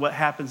similar to what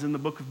happens in the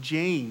book of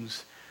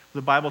James.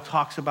 The Bible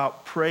talks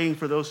about praying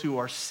for those who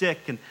are sick,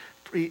 and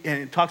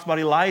it talks about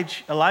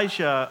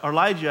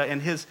Elijah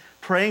and his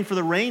praying for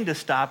the rain to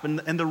stop and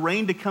the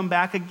rain to come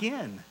back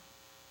again. And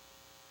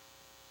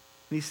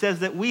he says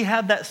that we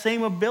have that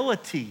same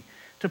ability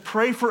to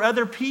pray for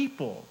other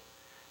people,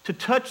 to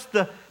touch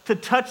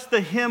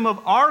the hem of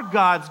our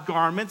God's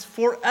garments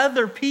for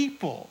other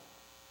people,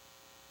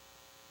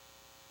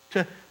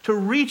 to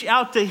reach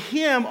out to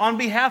him on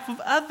behalf of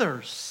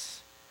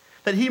others,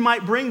 that he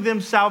might bring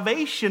them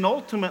salvation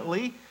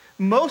ultimately.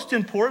 Most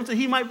important, that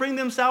he might bring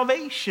them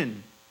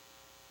salvation,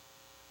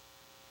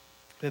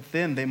 that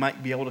then they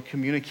might be able to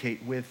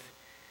communicate with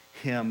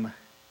him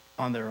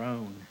on their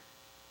own.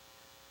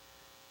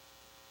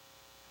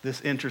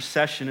 This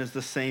intercession is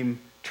the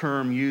same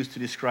term used to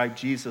describe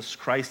Jesus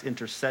Christ's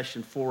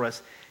intercession for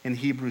us in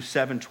Hebrews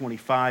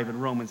 7:25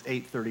 and Romans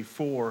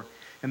 8:34.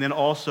 And then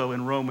also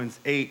in Romans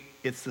 8,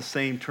 it's the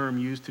same term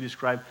used to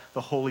describe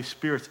the Holy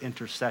Spirit's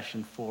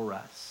intercession for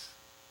us.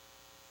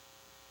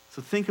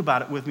 So think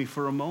about it with me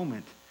for a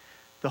moment.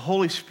 The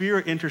Holy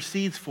Spirit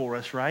intercedes for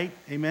us, right?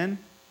 Amen?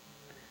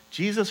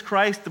 Jesus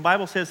Christ, the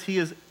Bible says he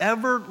is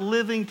ever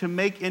living to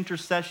make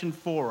intercession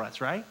for us,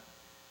 right?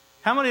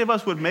 How many of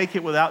us would make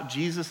it without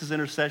Jesus'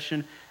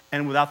 intercession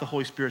and without the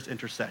Holy Spirit's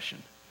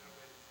intercession?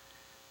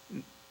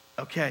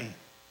 Okay.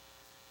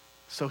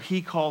 So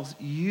he calls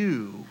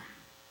you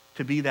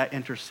to be that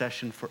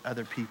intercession for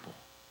other people.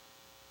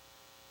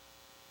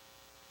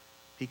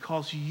 He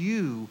calls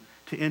you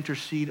to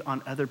intercede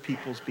on other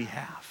people's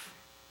behalf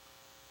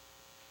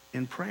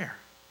in prayer.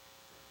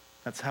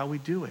 That's how we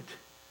do it.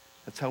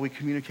 That's how we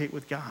communicate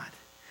with God.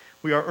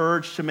 We are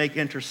urged to make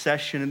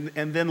intercession.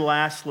 And then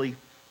lastly,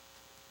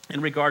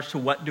 in regards to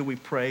what do we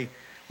pray,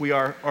 we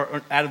are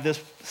out of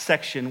this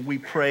section, we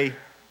pray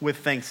with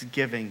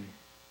thanksgiving.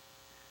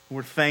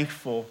 We're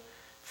thankful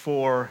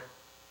for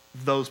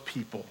those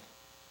people.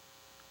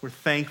 We're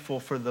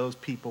thankful for those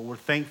people. We're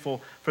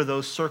thankful for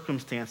those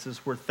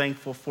circumstances. We're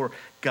thankful for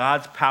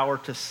God's power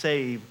to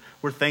save.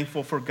 We're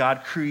thankful for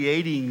God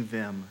creating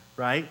them,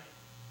 right?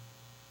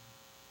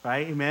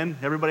 Right? Amen?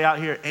 Everybody out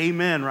here,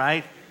 amen,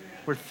 right? Amen.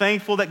 We're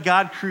thankful that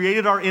God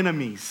created our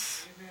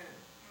enemies.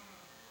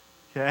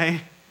 Amen.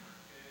 Okay?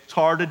 It's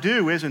hard to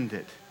do, isn't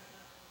it?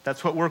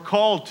 That's what we're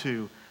called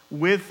to.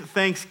 With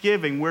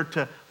thanksgiving, we're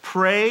to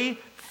pray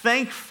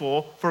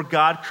thankful for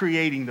God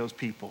creating those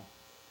people.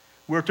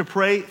 We're to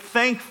pray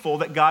thankful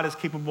that God is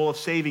capable of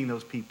saving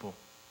those people.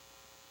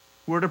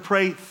 We're to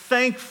pray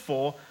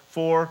thankful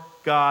for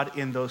God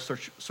in those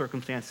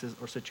circumstances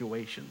or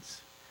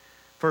situations.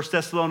 1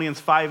 Thessalonians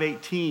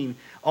 5:18,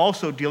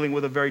 also dealing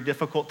with a very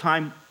difficult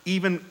time,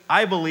 even,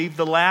 I believe,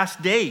 the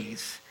last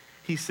days.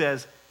 He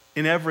says,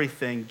 in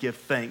everything give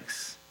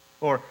thanks,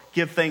 or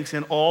give thanks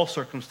in all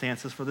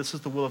circumstances, for this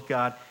is the will of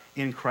God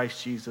in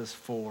Christ Jesus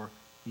for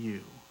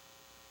you.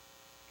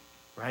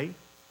 Right?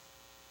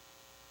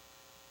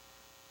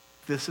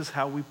 This is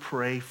how we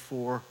pray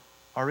for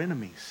our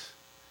enemies.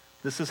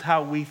 This is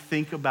how we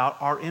think about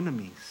our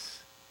enemies.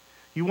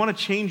 You want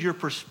to change your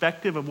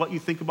perspective of what you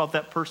think about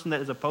that person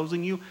that is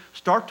opposing you?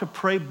 Start to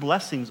pray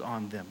blessings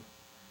on them.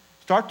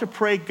 Start to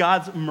pray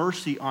God's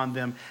mercy on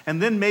them,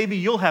 and then maybe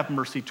you'll have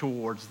mercy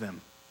towards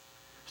them.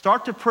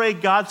 Start to pray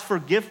God's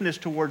forgiveness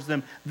towards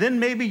them, then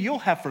maybe you'll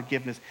have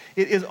forgiveness.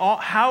 It is all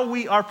how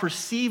we are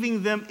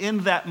perceiving them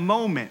in that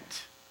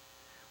moment.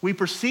 We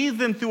perceive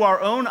them through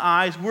our own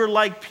eyes. We're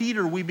like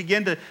Peter. We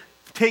begin to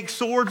take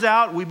swords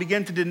out. We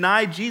begin to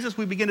deny Jesus.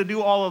 We begin to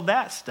do all of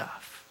that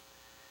stuff.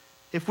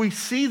 If we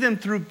see them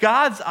through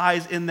God's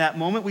eyes in that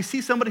moment, we see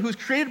somebody who's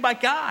created by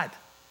God,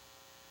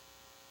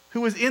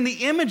 who is in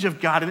the image of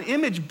God, an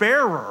image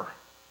bearer,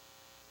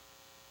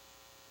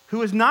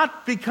 who has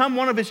not become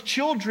one of his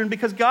children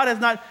because God has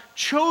not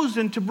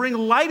chosen to bring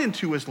light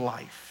into his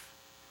life.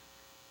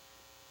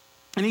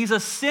 And he's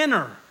a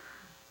sinner.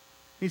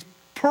 He's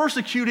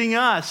persecuting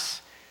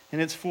us,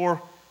 and it's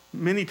for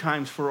many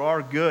times for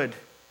our good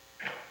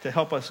to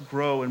help us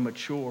grow and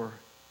mature.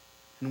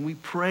 And we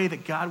pray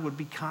that God would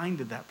be kind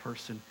to that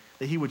person,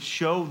 that he would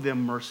show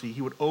them mercy.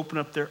 He would open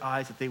up their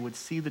eyes, that they would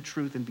see the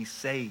truth and be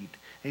saved.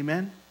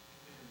 Amen?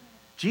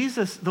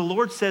 Jesus, the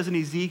Lord says in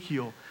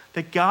Ezekiel,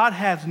 that God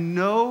has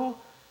no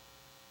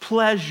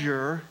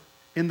pleasure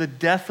in the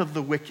death of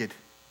the wicked.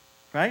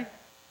 right?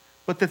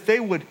 But that they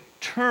would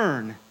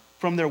turn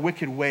from their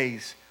wicked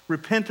ways,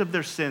 repent of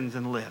their sins,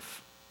 and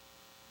live.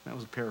 That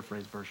was a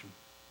paraphrased version.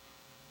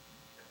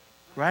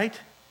 Right?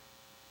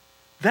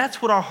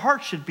 That's what our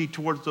heart should be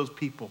towards those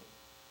people.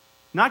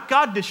 Not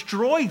God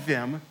destroy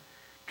them.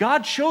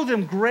 God show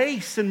them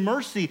grace and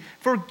mercy.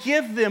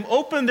 Forgive them.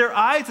 Open their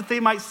eyes that they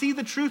might see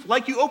the truth,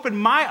 like you opened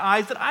my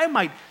eyes that I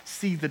might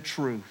see the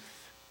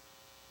truth.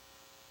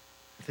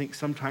 I think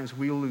sometimes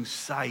we lose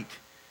sight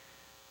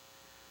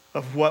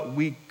of what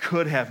we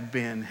could have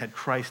been had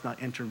Christ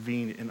not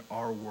intervened in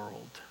our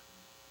world.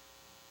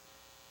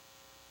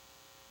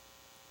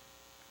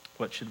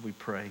 What should we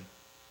pray?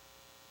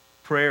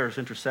 Prayers,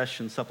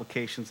 intercessions,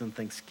 supplications, and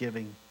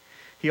thanksgiving.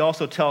 He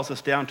also tells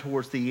us down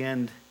towards the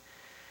end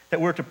that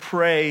we're to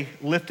pray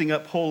lifting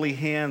up holy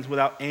hands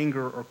without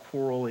anger or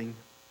quarreling.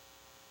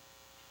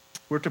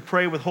 We're to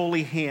pray with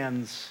holy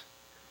hands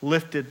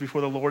lifted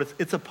before the Lord.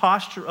 It's a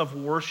posture of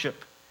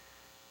worship.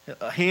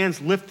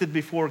 Hands lifted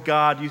before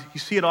God. You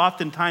see it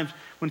oftentimes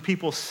when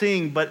people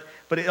sing, but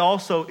it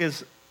also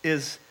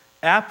is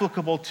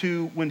applicable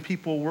to when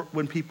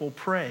people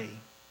pray.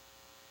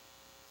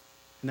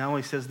 Not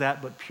only says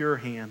that, but pure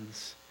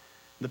hands.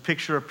 The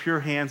picture of pure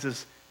hands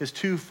is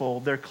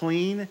twofold. They're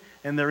clean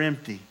and they're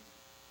empty.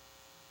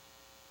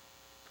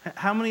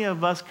 How many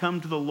of us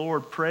come to the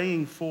Lord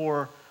praying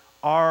for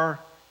our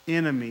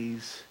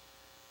enemies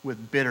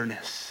with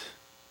bitterness?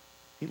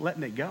 Ain't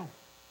letting it go.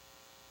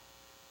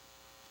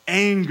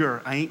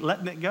 Anger, I ain't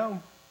letting it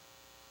go.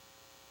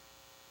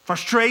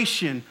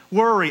 Frustration,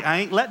 worry, I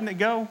ain't letting it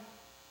go.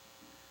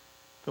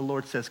 The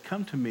Lord says,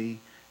 come to me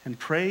and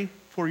pray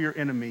for your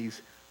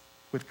enemies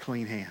with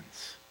clean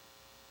hands.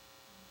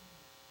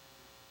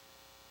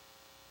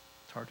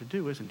 It's hard to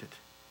do, isn't it?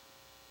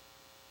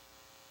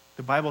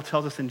 The Bible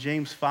tells us in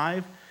James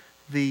 5,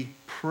 the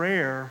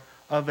prayer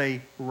of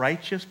a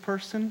righteous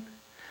person,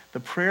 the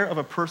prayer of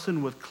a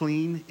person with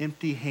clean,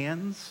 empty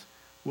hands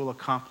will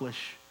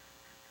accomplish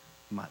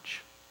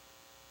much.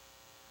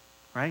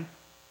 Right?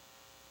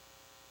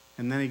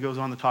 And then he goes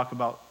on to talk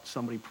about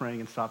somebody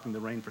praying and stopping the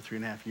rain for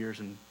 3.5 years,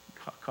 and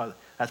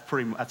that's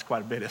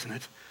quite a bit, isn't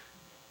it?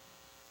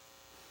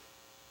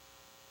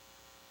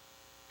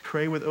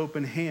 Pray with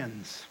open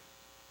hands.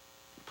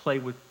 Pray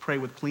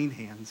with clean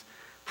hands.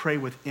 Pray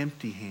with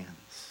empty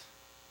hands.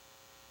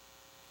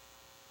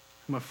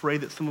 I'm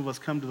afraid that some of us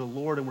come to the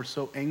Lord and we're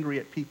so angry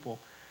at people,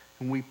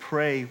 and we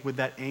pray with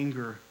that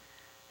anger,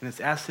 and it's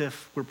as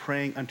if we're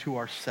praying unto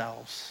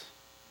ourselves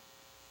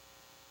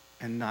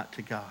and not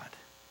to God.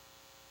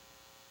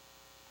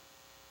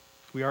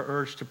 We are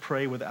urged to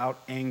pray without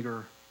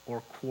anger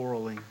or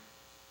quarreling.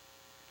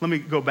 Let me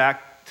go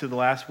back to the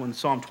last one.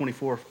 Psalm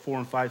 24, 4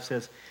 and 5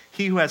 says,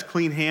 he who has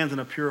clean hands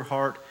and a pure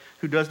heart,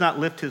 who does not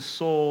lift his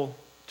soul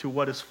to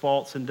what is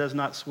false and does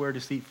not swear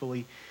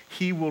deceitfully,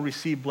 he will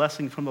receive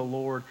blessing from the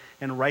Lord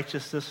and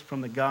righteousness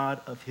from the God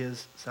of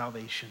his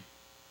salvation.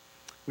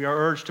 We are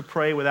urged to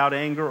pray without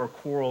anger or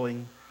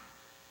quarreling,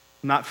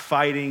 not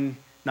fighting,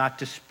 not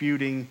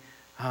disputing.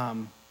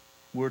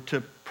 We're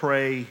to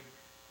pray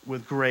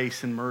with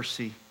grace and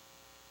mercy.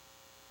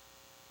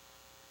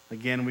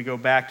 Again, we go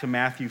back to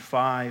Matthew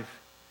 5.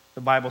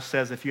 The Bible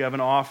says if you have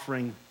an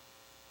offering,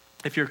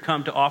 if you're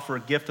come to offer a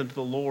gift unto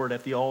the Lord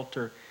at the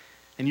altar,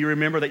 and you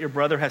remember that your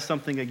brother has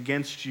something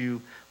against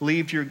you,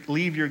 leave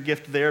your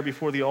gift there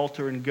before the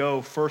altar and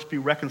go. First be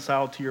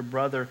reconciled to your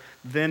brother,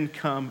 then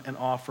come and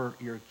offer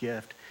your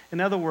gift. In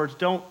other words,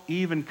 don't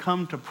even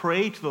come to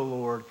pray to the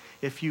Lord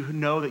if you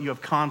know that you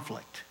have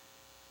conflict.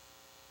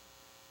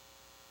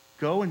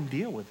 Go and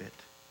deal with it.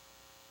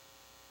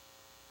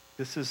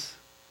 This is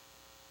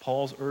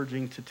Paul's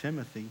urging to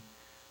Timothy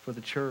for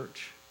the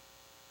church.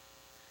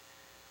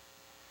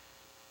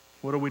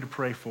 What are we to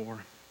pray for?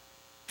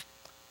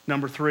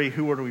 Number 3,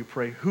 who are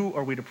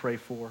we to pray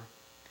for?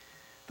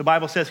 The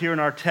Bible says here in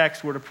our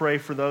text we're to pray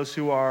for those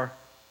who are,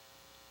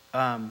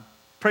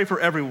 pray for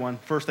everyone.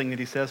 First thing that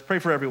he says, pray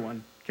for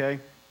everyone, okay?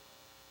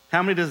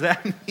 How many does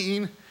that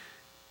mean?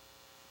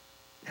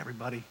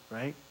 Everybody,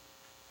 right?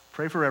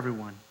 Pray for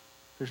everyone.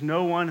 There's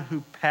no one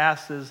who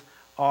passes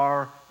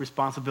our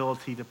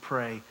responsibility to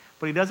pray.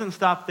 But he doesn't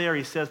stop there.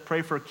 He says,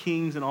 pray for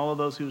kings and all of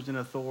those who's in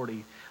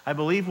authority. I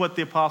believe what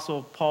the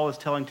Apostle Paul is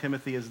telling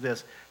Timothy is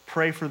this: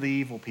 pray for the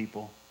evil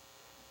people.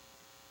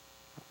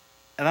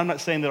 And I'm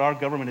not saying that our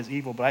government is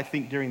evil, but I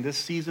think during this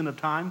season of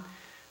time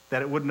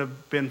that it wouldn't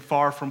have been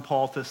far from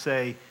Paul to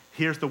say,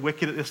 here's the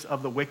wickedness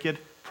of the wicked,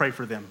 pray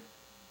for them.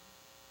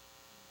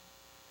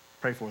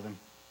 Pray for them.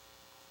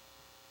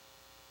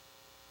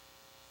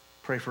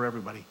 Pray for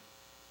everybody.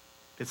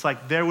 It's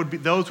like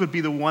those would be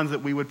the ones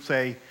that we would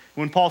say,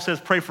 when Paul says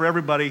pray for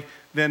everybody,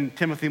 then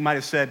Timothy might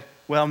have said,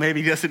 well,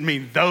 maybe he doesn't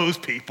mean those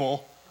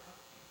people.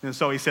 And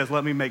so he says,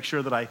 let me make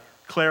sure that I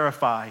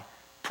clarify,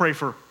 pray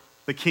for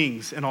the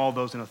kings and all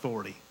those in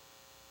authority.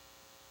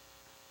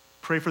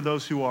 Pray for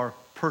those who are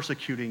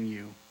persecuting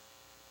you.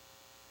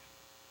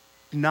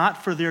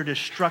 Not for their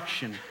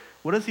destruction.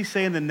 What does he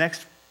say in the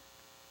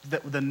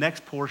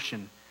next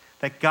portion?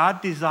 That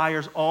God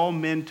desires all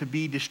men to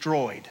be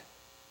destroyed.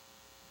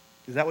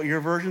 Is that what your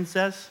version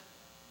says?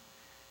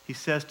 He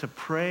says to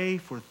pray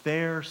for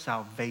their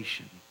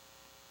salvation.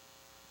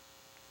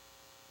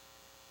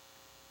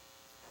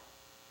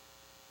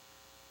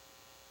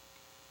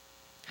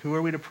 Who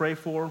are we to pray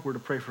for? We're to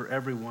pray for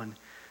everyone.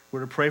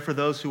 We're to pray for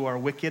those who are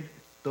wicked,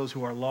 those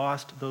who are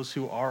lost, those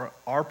who are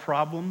our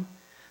problem,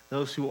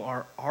 those who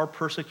are our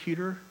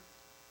persecutor,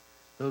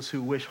 those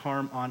who wish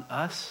harm on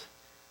us.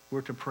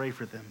 We're to pray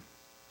for them.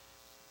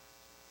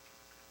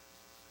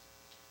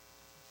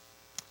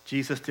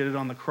 Jesus did it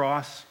on the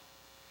cross.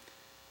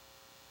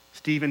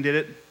 Stephen did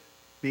it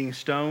being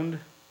stoned.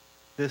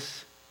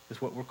 This is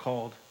what we're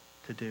called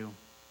to do.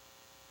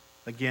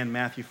 Again,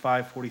 Matthew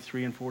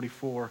 5:43 and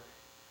 44,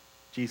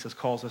 Jesus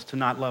calls us to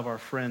not love our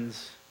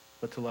friends,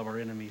 but to love our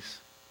enemies,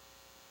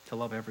 to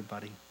love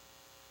everybody.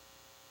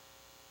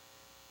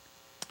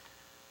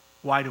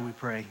 Why do we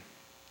pray?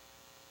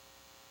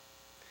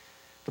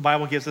 The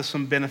Bible gives us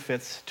some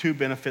benefits, 2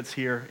 benefits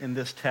here in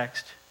this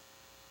text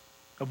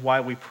of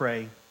why we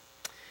pray.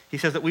 He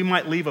says that we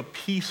might live a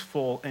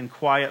peaceful and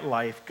quiet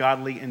life,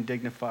 godly and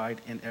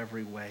dignified in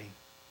every way.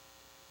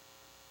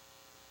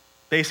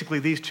 Basically,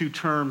 these 2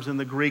 terms in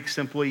the Greek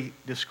simply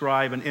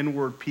describe an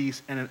inward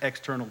peace and an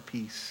external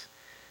peace.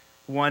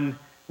 One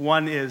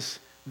is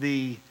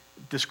the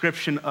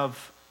description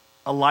of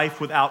a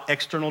life without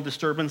external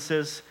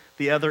disturbances.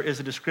 The other is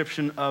a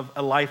description of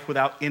a life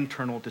without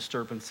internal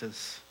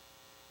disturbances.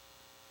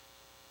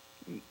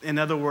 In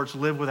other words,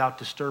 live without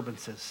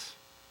disturbances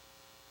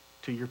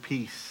to your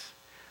peace.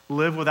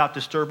 Live without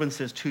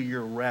disturbances to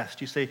your rest.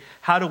 You say,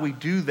 how do we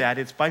do that?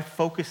 It's by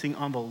focusing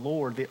on the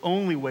Lord. The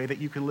only way that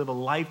you can live a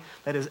life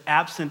that is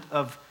absent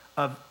of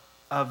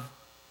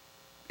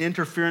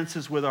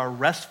interferences with our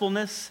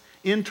restfulness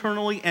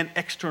internally and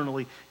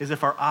externally is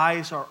if our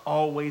eyes are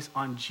always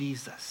on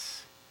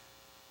Jesus.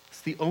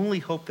 It's the only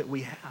hope that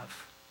we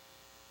have.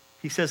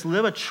 He says,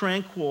 live a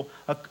tranquil,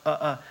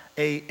 a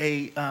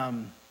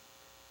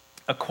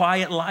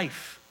quiet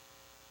life.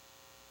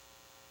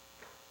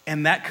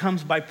 And that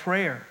comes by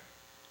prayer.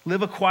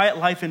 Live a quiet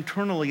life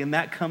internally, and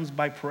that comes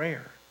by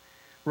prayer.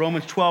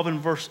 Romans 12 and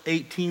verse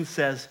 18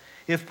 says,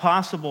 if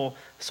possible,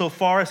 so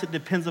far as it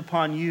depends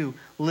upon you,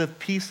 live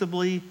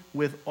peaceably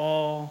with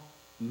all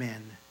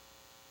men.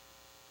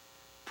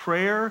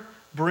 Prayer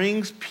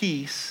brings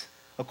peace,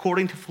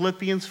 according to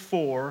Philippians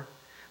 4,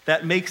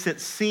 that makes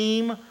it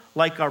seem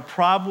like our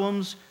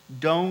problems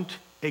don't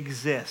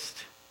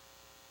exist.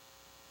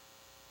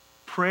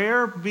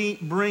 Prayer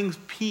brings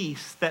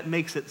peace that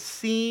makes it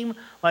seem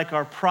like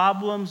our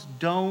problems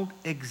don't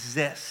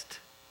exist.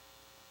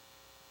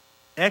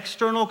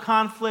 External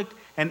conflict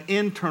and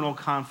internal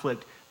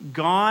conflict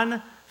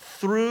gone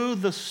through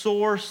the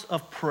source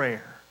of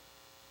prayer.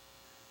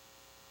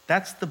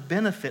 That's the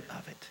benefit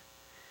of it.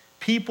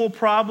 People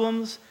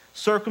problems,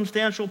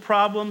 circumstantial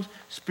problems,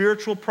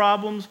 spiritual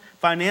problems,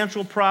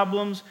 financial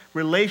problems,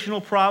 relational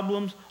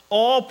problems,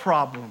 all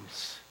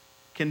problems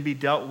can be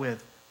dealt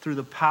with through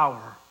the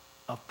power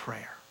of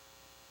prayer.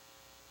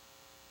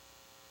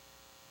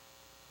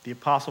 The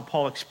Apostle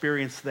Paul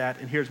experienced that,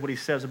 and here's what he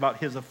says about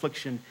his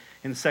affliction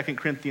in 2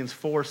 Corinthians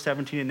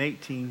 4:17 and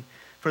 18.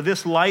 For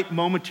this light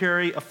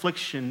momentary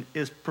affliction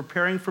is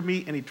preparing for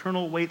me an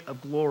eternal weight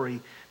of glory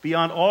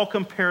beyond all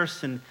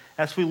comparison,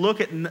 as we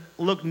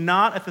look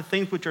not at the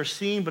things which are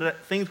seen, but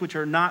at things which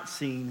are not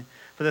seen.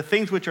 For the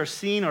things which are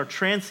seen are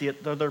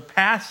transient, though they're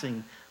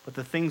passing, but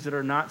the things that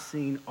are not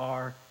seen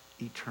are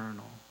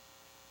eternal.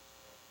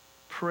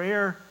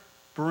 Prayer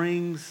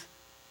brings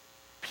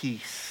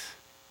peace.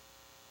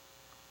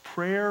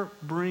 Prayer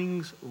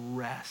brings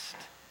rest.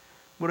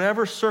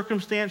 Whatever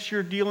circumstance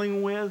you're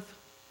dealing with,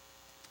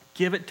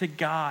 give it to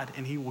God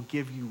and he will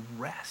give you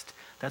rest.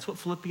 That's what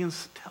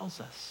Philippians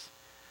tells us.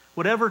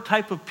 Whatever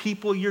type of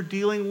people you're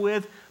dealing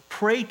with,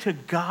 pray to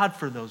God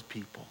for those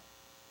people.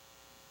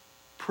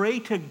 Pray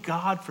to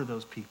God for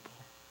those people.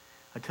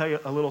 I tell you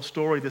a little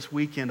story. This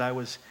weekend I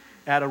was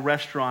at a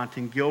restaurant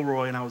in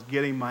Gilroy and I was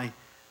getting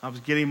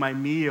my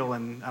meal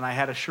and I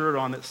had a shirt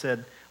on that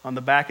said, on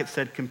the back it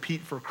said,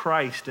 compete for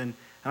Christ. And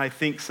I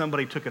think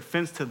somebody took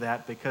offense to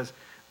that because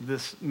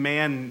this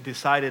man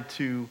decided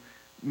to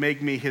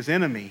make me his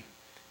enemy.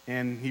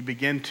 And he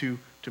began to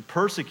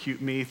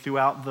persecute me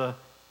throughout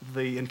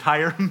the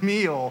entire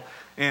meal.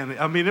 And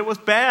I mean, it was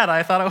bad.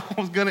 I thought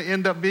I was going to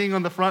end up being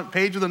on the front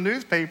page of the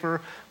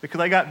newspaper because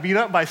I got beat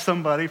up by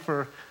somebody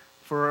for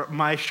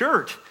my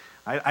shirt.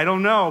 I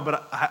don't know,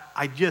 but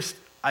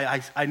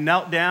I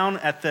knelt down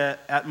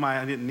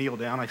I didn't kneel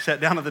down. I sat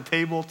down at the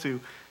table to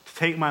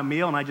take my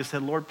meal, and I just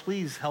said, Lord,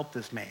 please help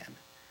this man.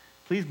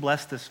 Please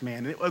bless this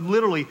man.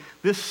 Literally,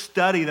 this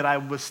study that I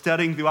was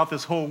studying throughout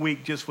this whole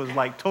week just was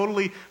like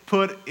totally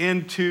put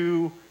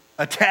into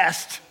a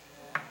test.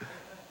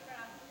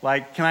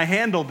 Like, can I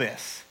handle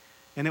this?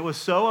 And it was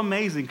so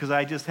amazing because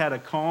I just had a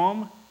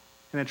calm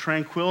and a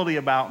tranquility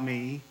about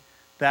me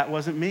that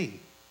wasn't me.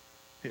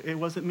 It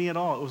wasn't me at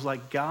all. It was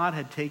like God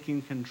had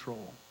taken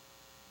control.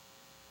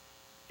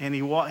 And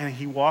he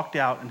walked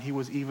out, and he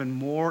was even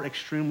more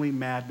extremely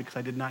mad because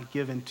I did not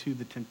give in to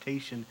the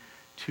temptation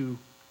to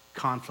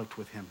conflict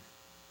with him.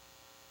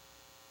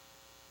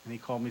 And he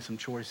called me some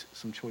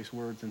choice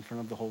words in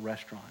front of the whole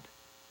restaurant.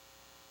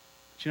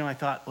 But I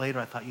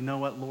thought, you know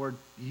what, Lord,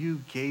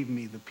 you gave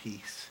me the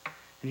peace.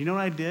 And you know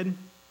what I did?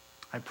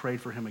 I prayed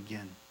for him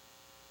again.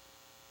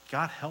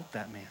 God help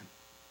that man.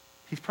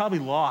 He's probably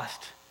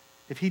lost.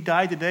 If he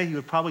died today, he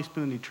would probably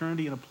spend an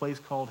eternity in a place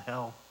called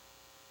hell.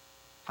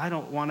 I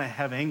don't want to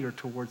have anger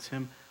towards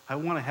him. I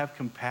want to have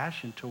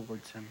compassion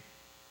towards him.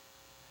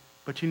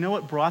 But you know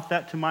what brought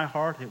that to my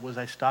heart? It was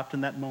I stopped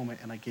in that moment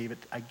and I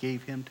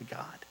gave him to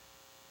God.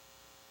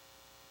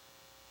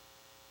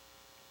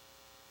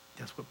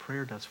 That's what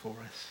prayer does for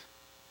us.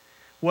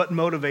 What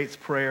motivates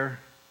prayer?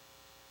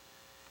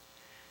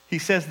 He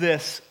says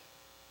this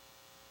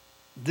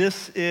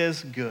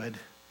is good.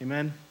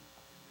 Amen?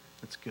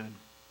 It's good.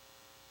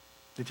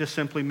 It just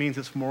simply means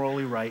it's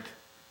morally right.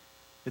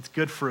 It's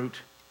good fruit.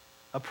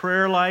 A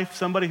prayer life,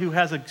 somebody who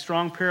has a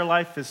strong prayer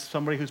life is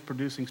somebody who's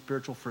producing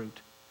spiritual fruit.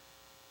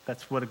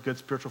 That's what a good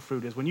spiritual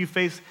fruit is. When you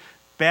face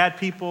bad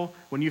people,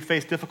 when you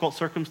face difficult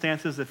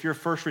circumstances, if your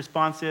first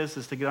response is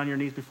to get on your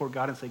knees before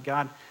God and say,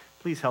 God,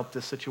 please help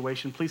this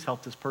situation. Please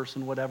help this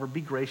person, whatever.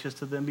 Be gracious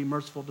to them. Be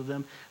merciful to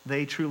them.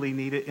 They truly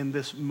need it in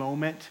this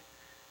moment.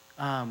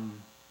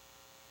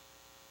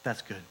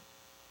 That's good.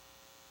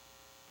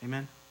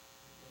 Amen?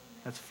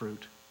 That's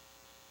fruit.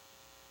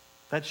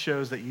 That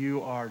shows that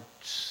you are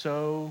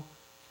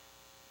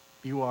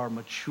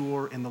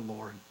mature in the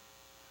Lord.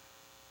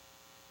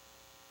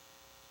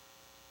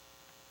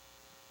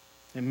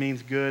 It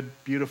means good,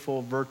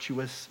 beautiful,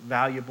 virtuous,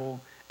 valuable,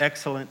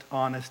 excellent,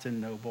 honest,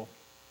 and noble.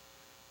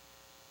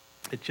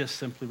 It just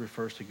simply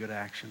refers to good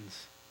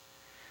actions.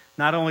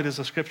 Not only does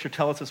the scripture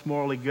tell us it's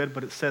morally good,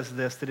 but it says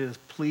this, that it is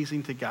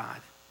pleasing to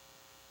God.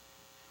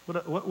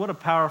 What a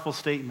powerful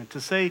statement.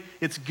 To say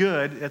it's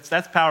good,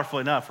 that's powerful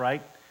enough,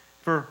 right?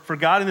 For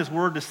God in his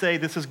word to say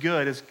this is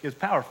good is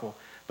powerful.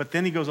 But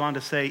then he goes on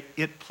to say,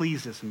 it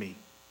pleases me.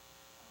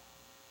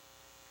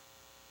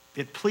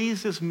 It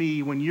pleases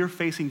me when you're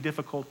facing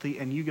difficulty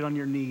and you get on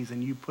your knees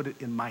and you put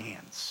it in my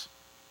hands.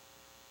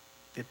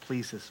 It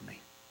pleases me.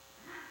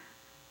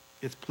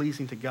 It's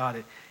pleasing to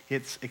God.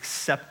 It's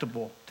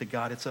acceptable to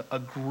God. It's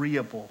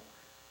agreeable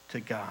to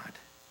God.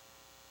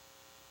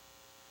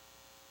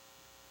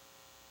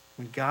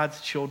 When God's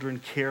children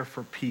care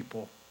for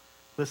people,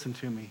 listen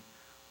to me,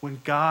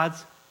 when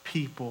God's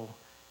people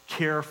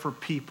care for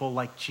people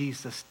like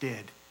Jesus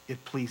did,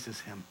 it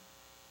pleases him.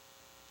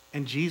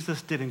 And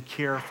Jesus didn't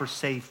care for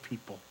saved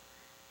people.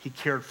 He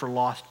cared for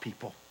lost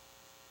people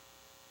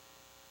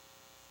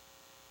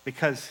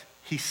because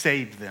he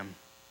saved them.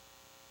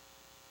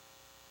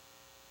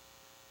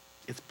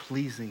 It's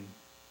pleasing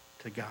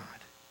to God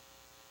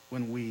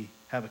when we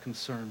have a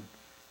concern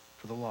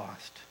for the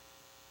lost.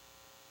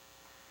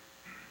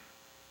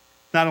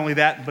 Not only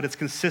that, but it's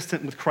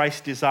consistent with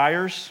Christ's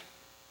desires.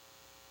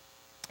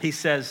 He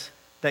says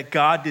that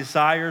God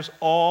desires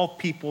all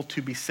people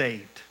to be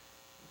saved.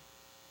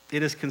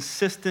 It is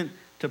consistent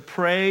to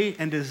pray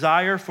and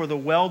desire for the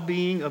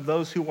well-being of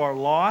those who are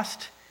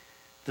lost,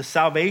 the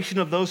salvation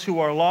of those who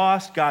are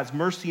lost, God's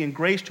mercy and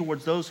grace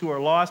towards those who are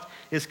lost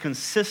is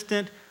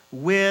consistent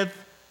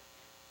with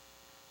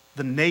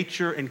the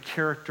nature and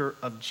character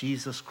of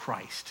Jesus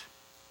Christ.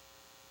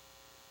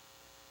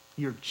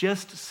 You're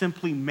just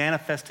simply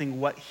manifesting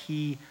what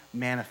he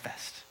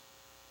manifests.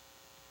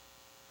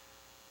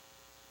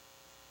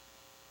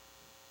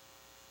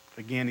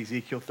 Again,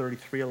 Ezekiel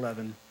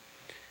 33:11.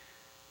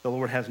 The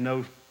Lord has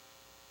no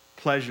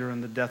pleasure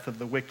in the death of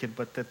the wicked,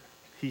 but that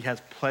he has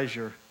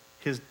pleasure.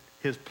 His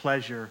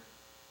pleasure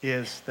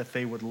is that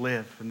they would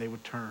live and they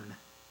would turn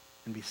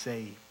and be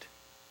saved.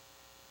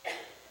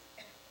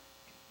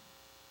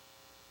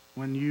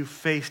 When you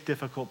face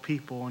difficult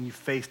people and you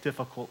face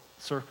difficult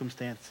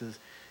circumstances,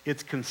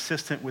 it's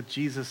consistent with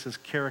Jesus'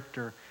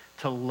 character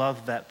to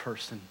love that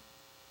person.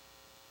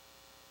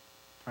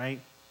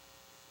 Right?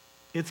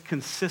 It's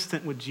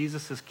consistent with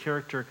Jesus'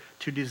 character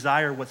to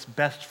desire what's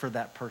best for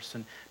that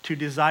person, to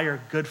desire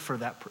good for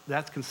that person.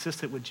 That's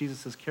consistent with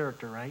Jesus'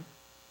 character, right?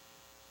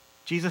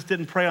 Jesus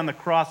didn't pray on the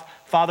cross,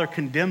 Father,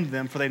 condemn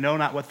them, for they know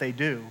not what they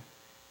do.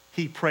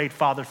 He prayed,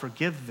 Father,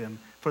 forgive them,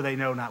 for they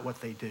know not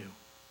what they do.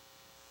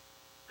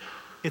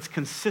 It's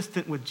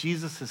consistent with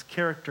Jesus'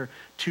 character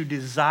to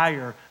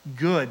desire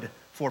good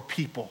for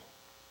people.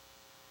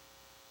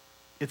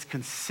 It's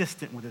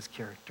consistent with his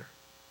character.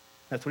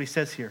 That's what he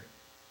says here.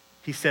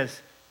 He says,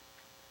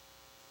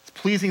 it's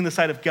pleasing in the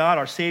sight of God,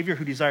 our Savior,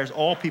 who desires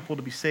all people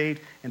to be saved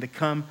and to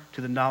come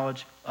to the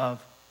knowledge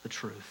of the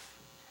truth.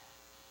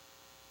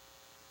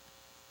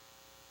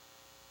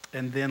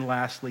 And then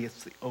lastly,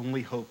 it's the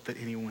only hope that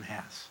anyone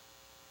has.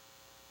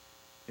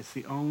 It's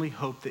the only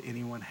hope that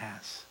anyone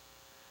has.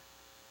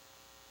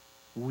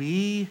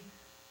 We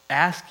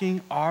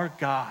asking our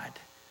God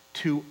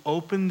to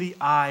open the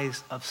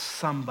eyes of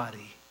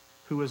somebody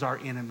who is our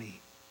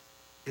enemy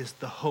is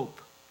the hope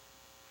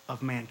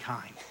of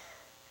mankind.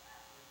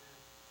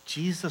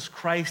 Jesus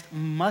Christ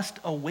must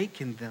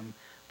awaken them.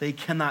 They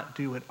cannot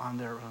do it on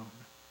their own.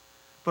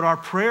 But our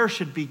prayer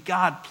should be,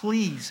 God,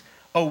 please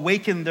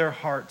awaken their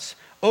hearts,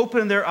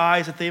 open their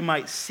eyes that they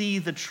might see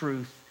the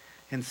truth,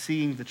 and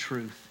seeing the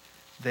truth,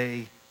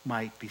 they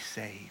might be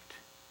saved.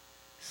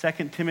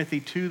 2 Timothy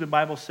 2, the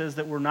Bible says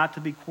that we're not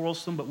to be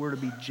quarrelsome, but we're to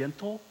be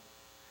gentle.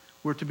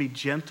 We're to be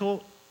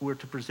gentle. We're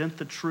to present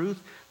the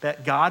truth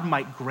that God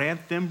might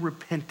grant them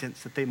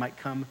repentance, that they might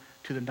come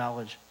to the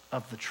knowledge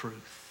of the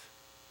truth.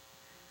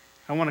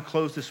 I want to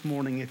close this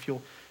morning, if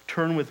you'll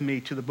turn with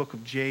me to the book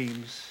of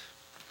James.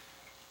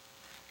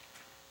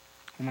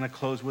 I'm going to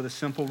close with a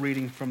simple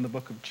reading from the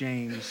book of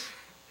James.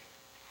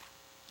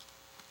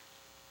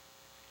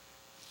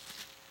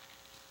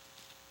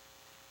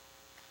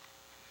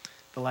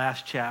 The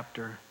last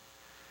chapter.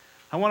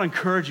 I want to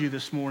encourage you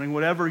this morning,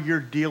 whatever you're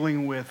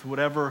dealing with,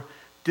 whatever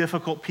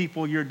difficult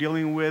people you're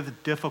dealing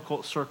with,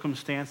 difficult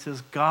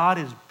circumstances, God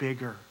is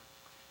bigger.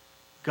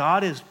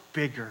 God is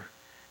bigger.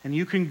 And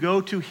you can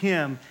go to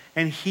him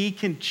and he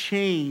can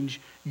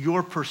change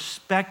your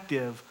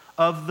perspective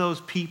of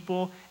those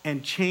people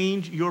and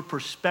change your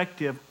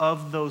perspective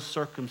of those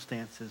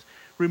circumstances.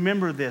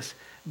 Remember this,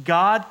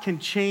 God can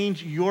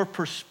change your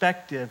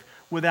perspective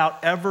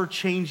without ever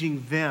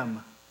changing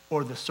them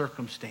or the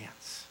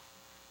circumstance.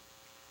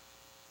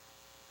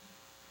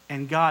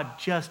 And God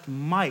just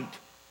might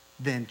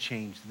then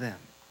change them.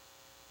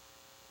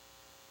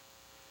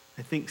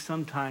 I think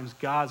sometimes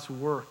God's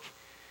work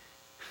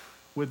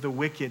with the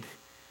wicked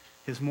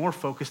is more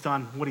focused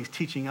on what he's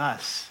teaching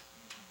us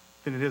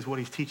than it is what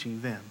he's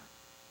teaching them.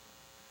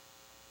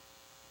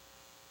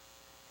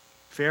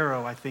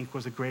 Pharaoh, I think,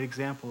 was a great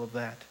example of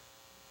that.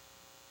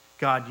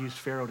 God used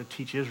Pharaoh to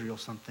teach Israel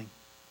something.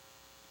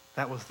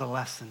 That was the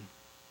lesson.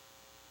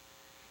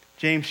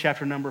 James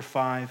chapter number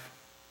 5,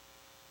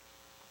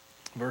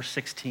 verse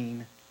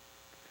 16.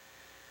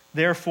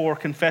 Therefore,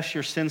 confess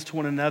your sins to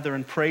one another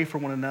and pray for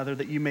one another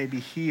that you may be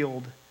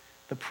healed.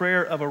 The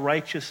prayer of a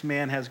righteous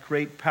man has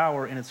great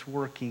power in its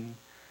working.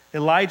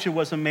 Elijah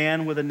was a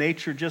man with a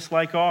nature just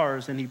like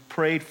ours, and he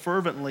prayed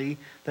fervently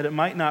that it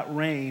might not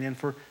rain. And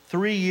for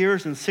 3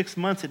 years and 6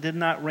 months it did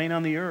not rain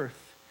on the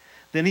earth.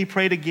 Then he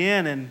prayed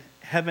again, and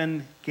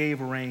heaven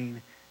gave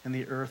rain, and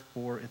the earth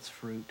bore its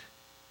fruit.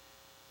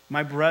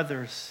 My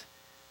brothers,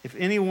 if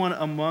anyone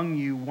among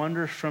you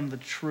wanders from the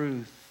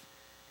truth,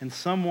 and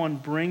someone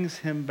brings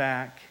him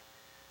back,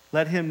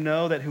 let him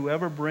know that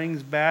whoever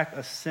brings back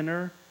a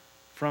sinner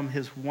from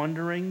his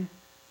wandering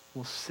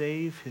will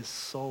save his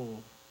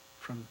soul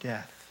from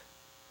death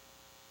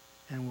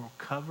and will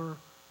cover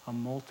a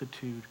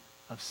multitude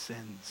of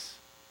sins.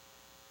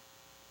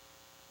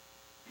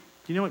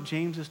 Do you know what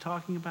James is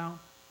talking about?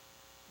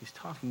 He's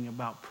talking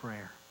about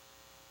prayer.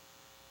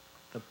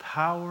 The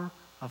power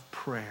of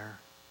prayer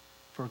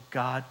for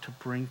God to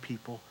bring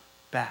people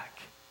back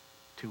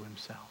to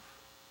himself.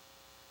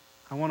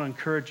 I want to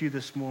encourage you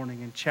this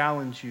morning and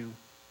challenge you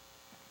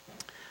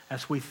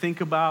as we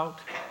think about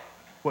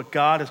what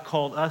God has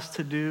called us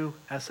to do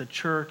as a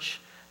church,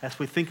 as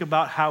we think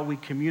about how we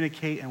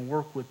communicate and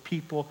work with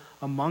people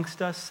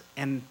amongst us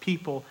and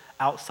people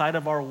outside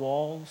of our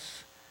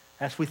walls,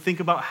 as we think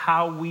about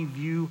how we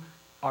view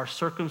our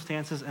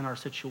circumstances and our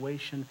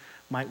situation,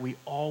 might we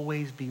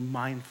always be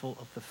mindful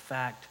of the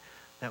fact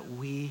that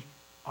we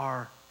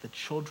are the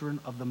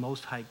children of the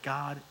Most High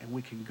God, and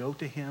we can go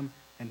to him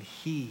and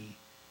he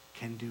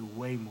can do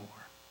way more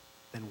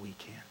than we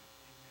can.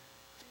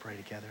 Let's pray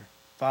together.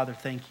 Father,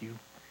 thank you.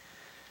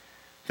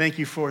 Thank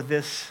you for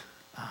this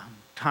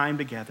time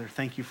together.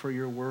 Thank you for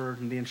your word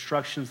and the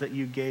instructions that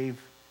you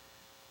gave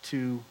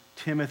to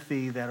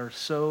Timothy that are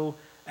so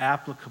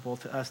applicable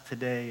to us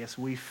today as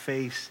we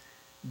face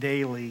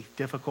daily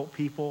difficult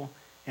people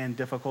and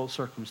difficult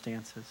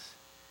circumstances.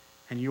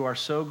 And you are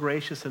so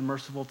gracious and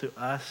merciful to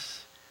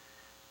us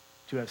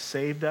to have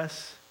saved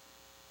us.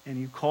 And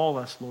you call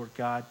us, Lord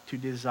God, to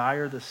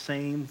desire the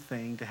same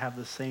thing, to have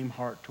the same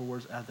heart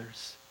towards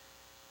others.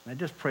 And I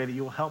just pray that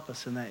you will help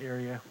us in that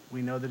area.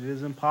 We know that it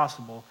is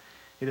impossible.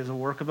 It is a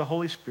work of the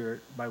Holy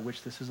Spirit by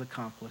which this is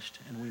accomplished.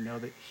 And we know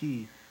that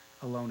he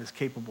alone is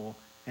capable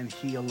and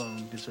he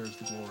alone deserves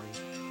the glory.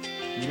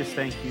 And we just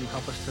thank you.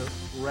 Help us to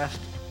rest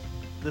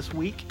this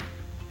week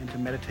and to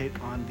meditate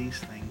on these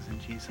things in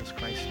Jesus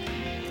Christ's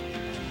name.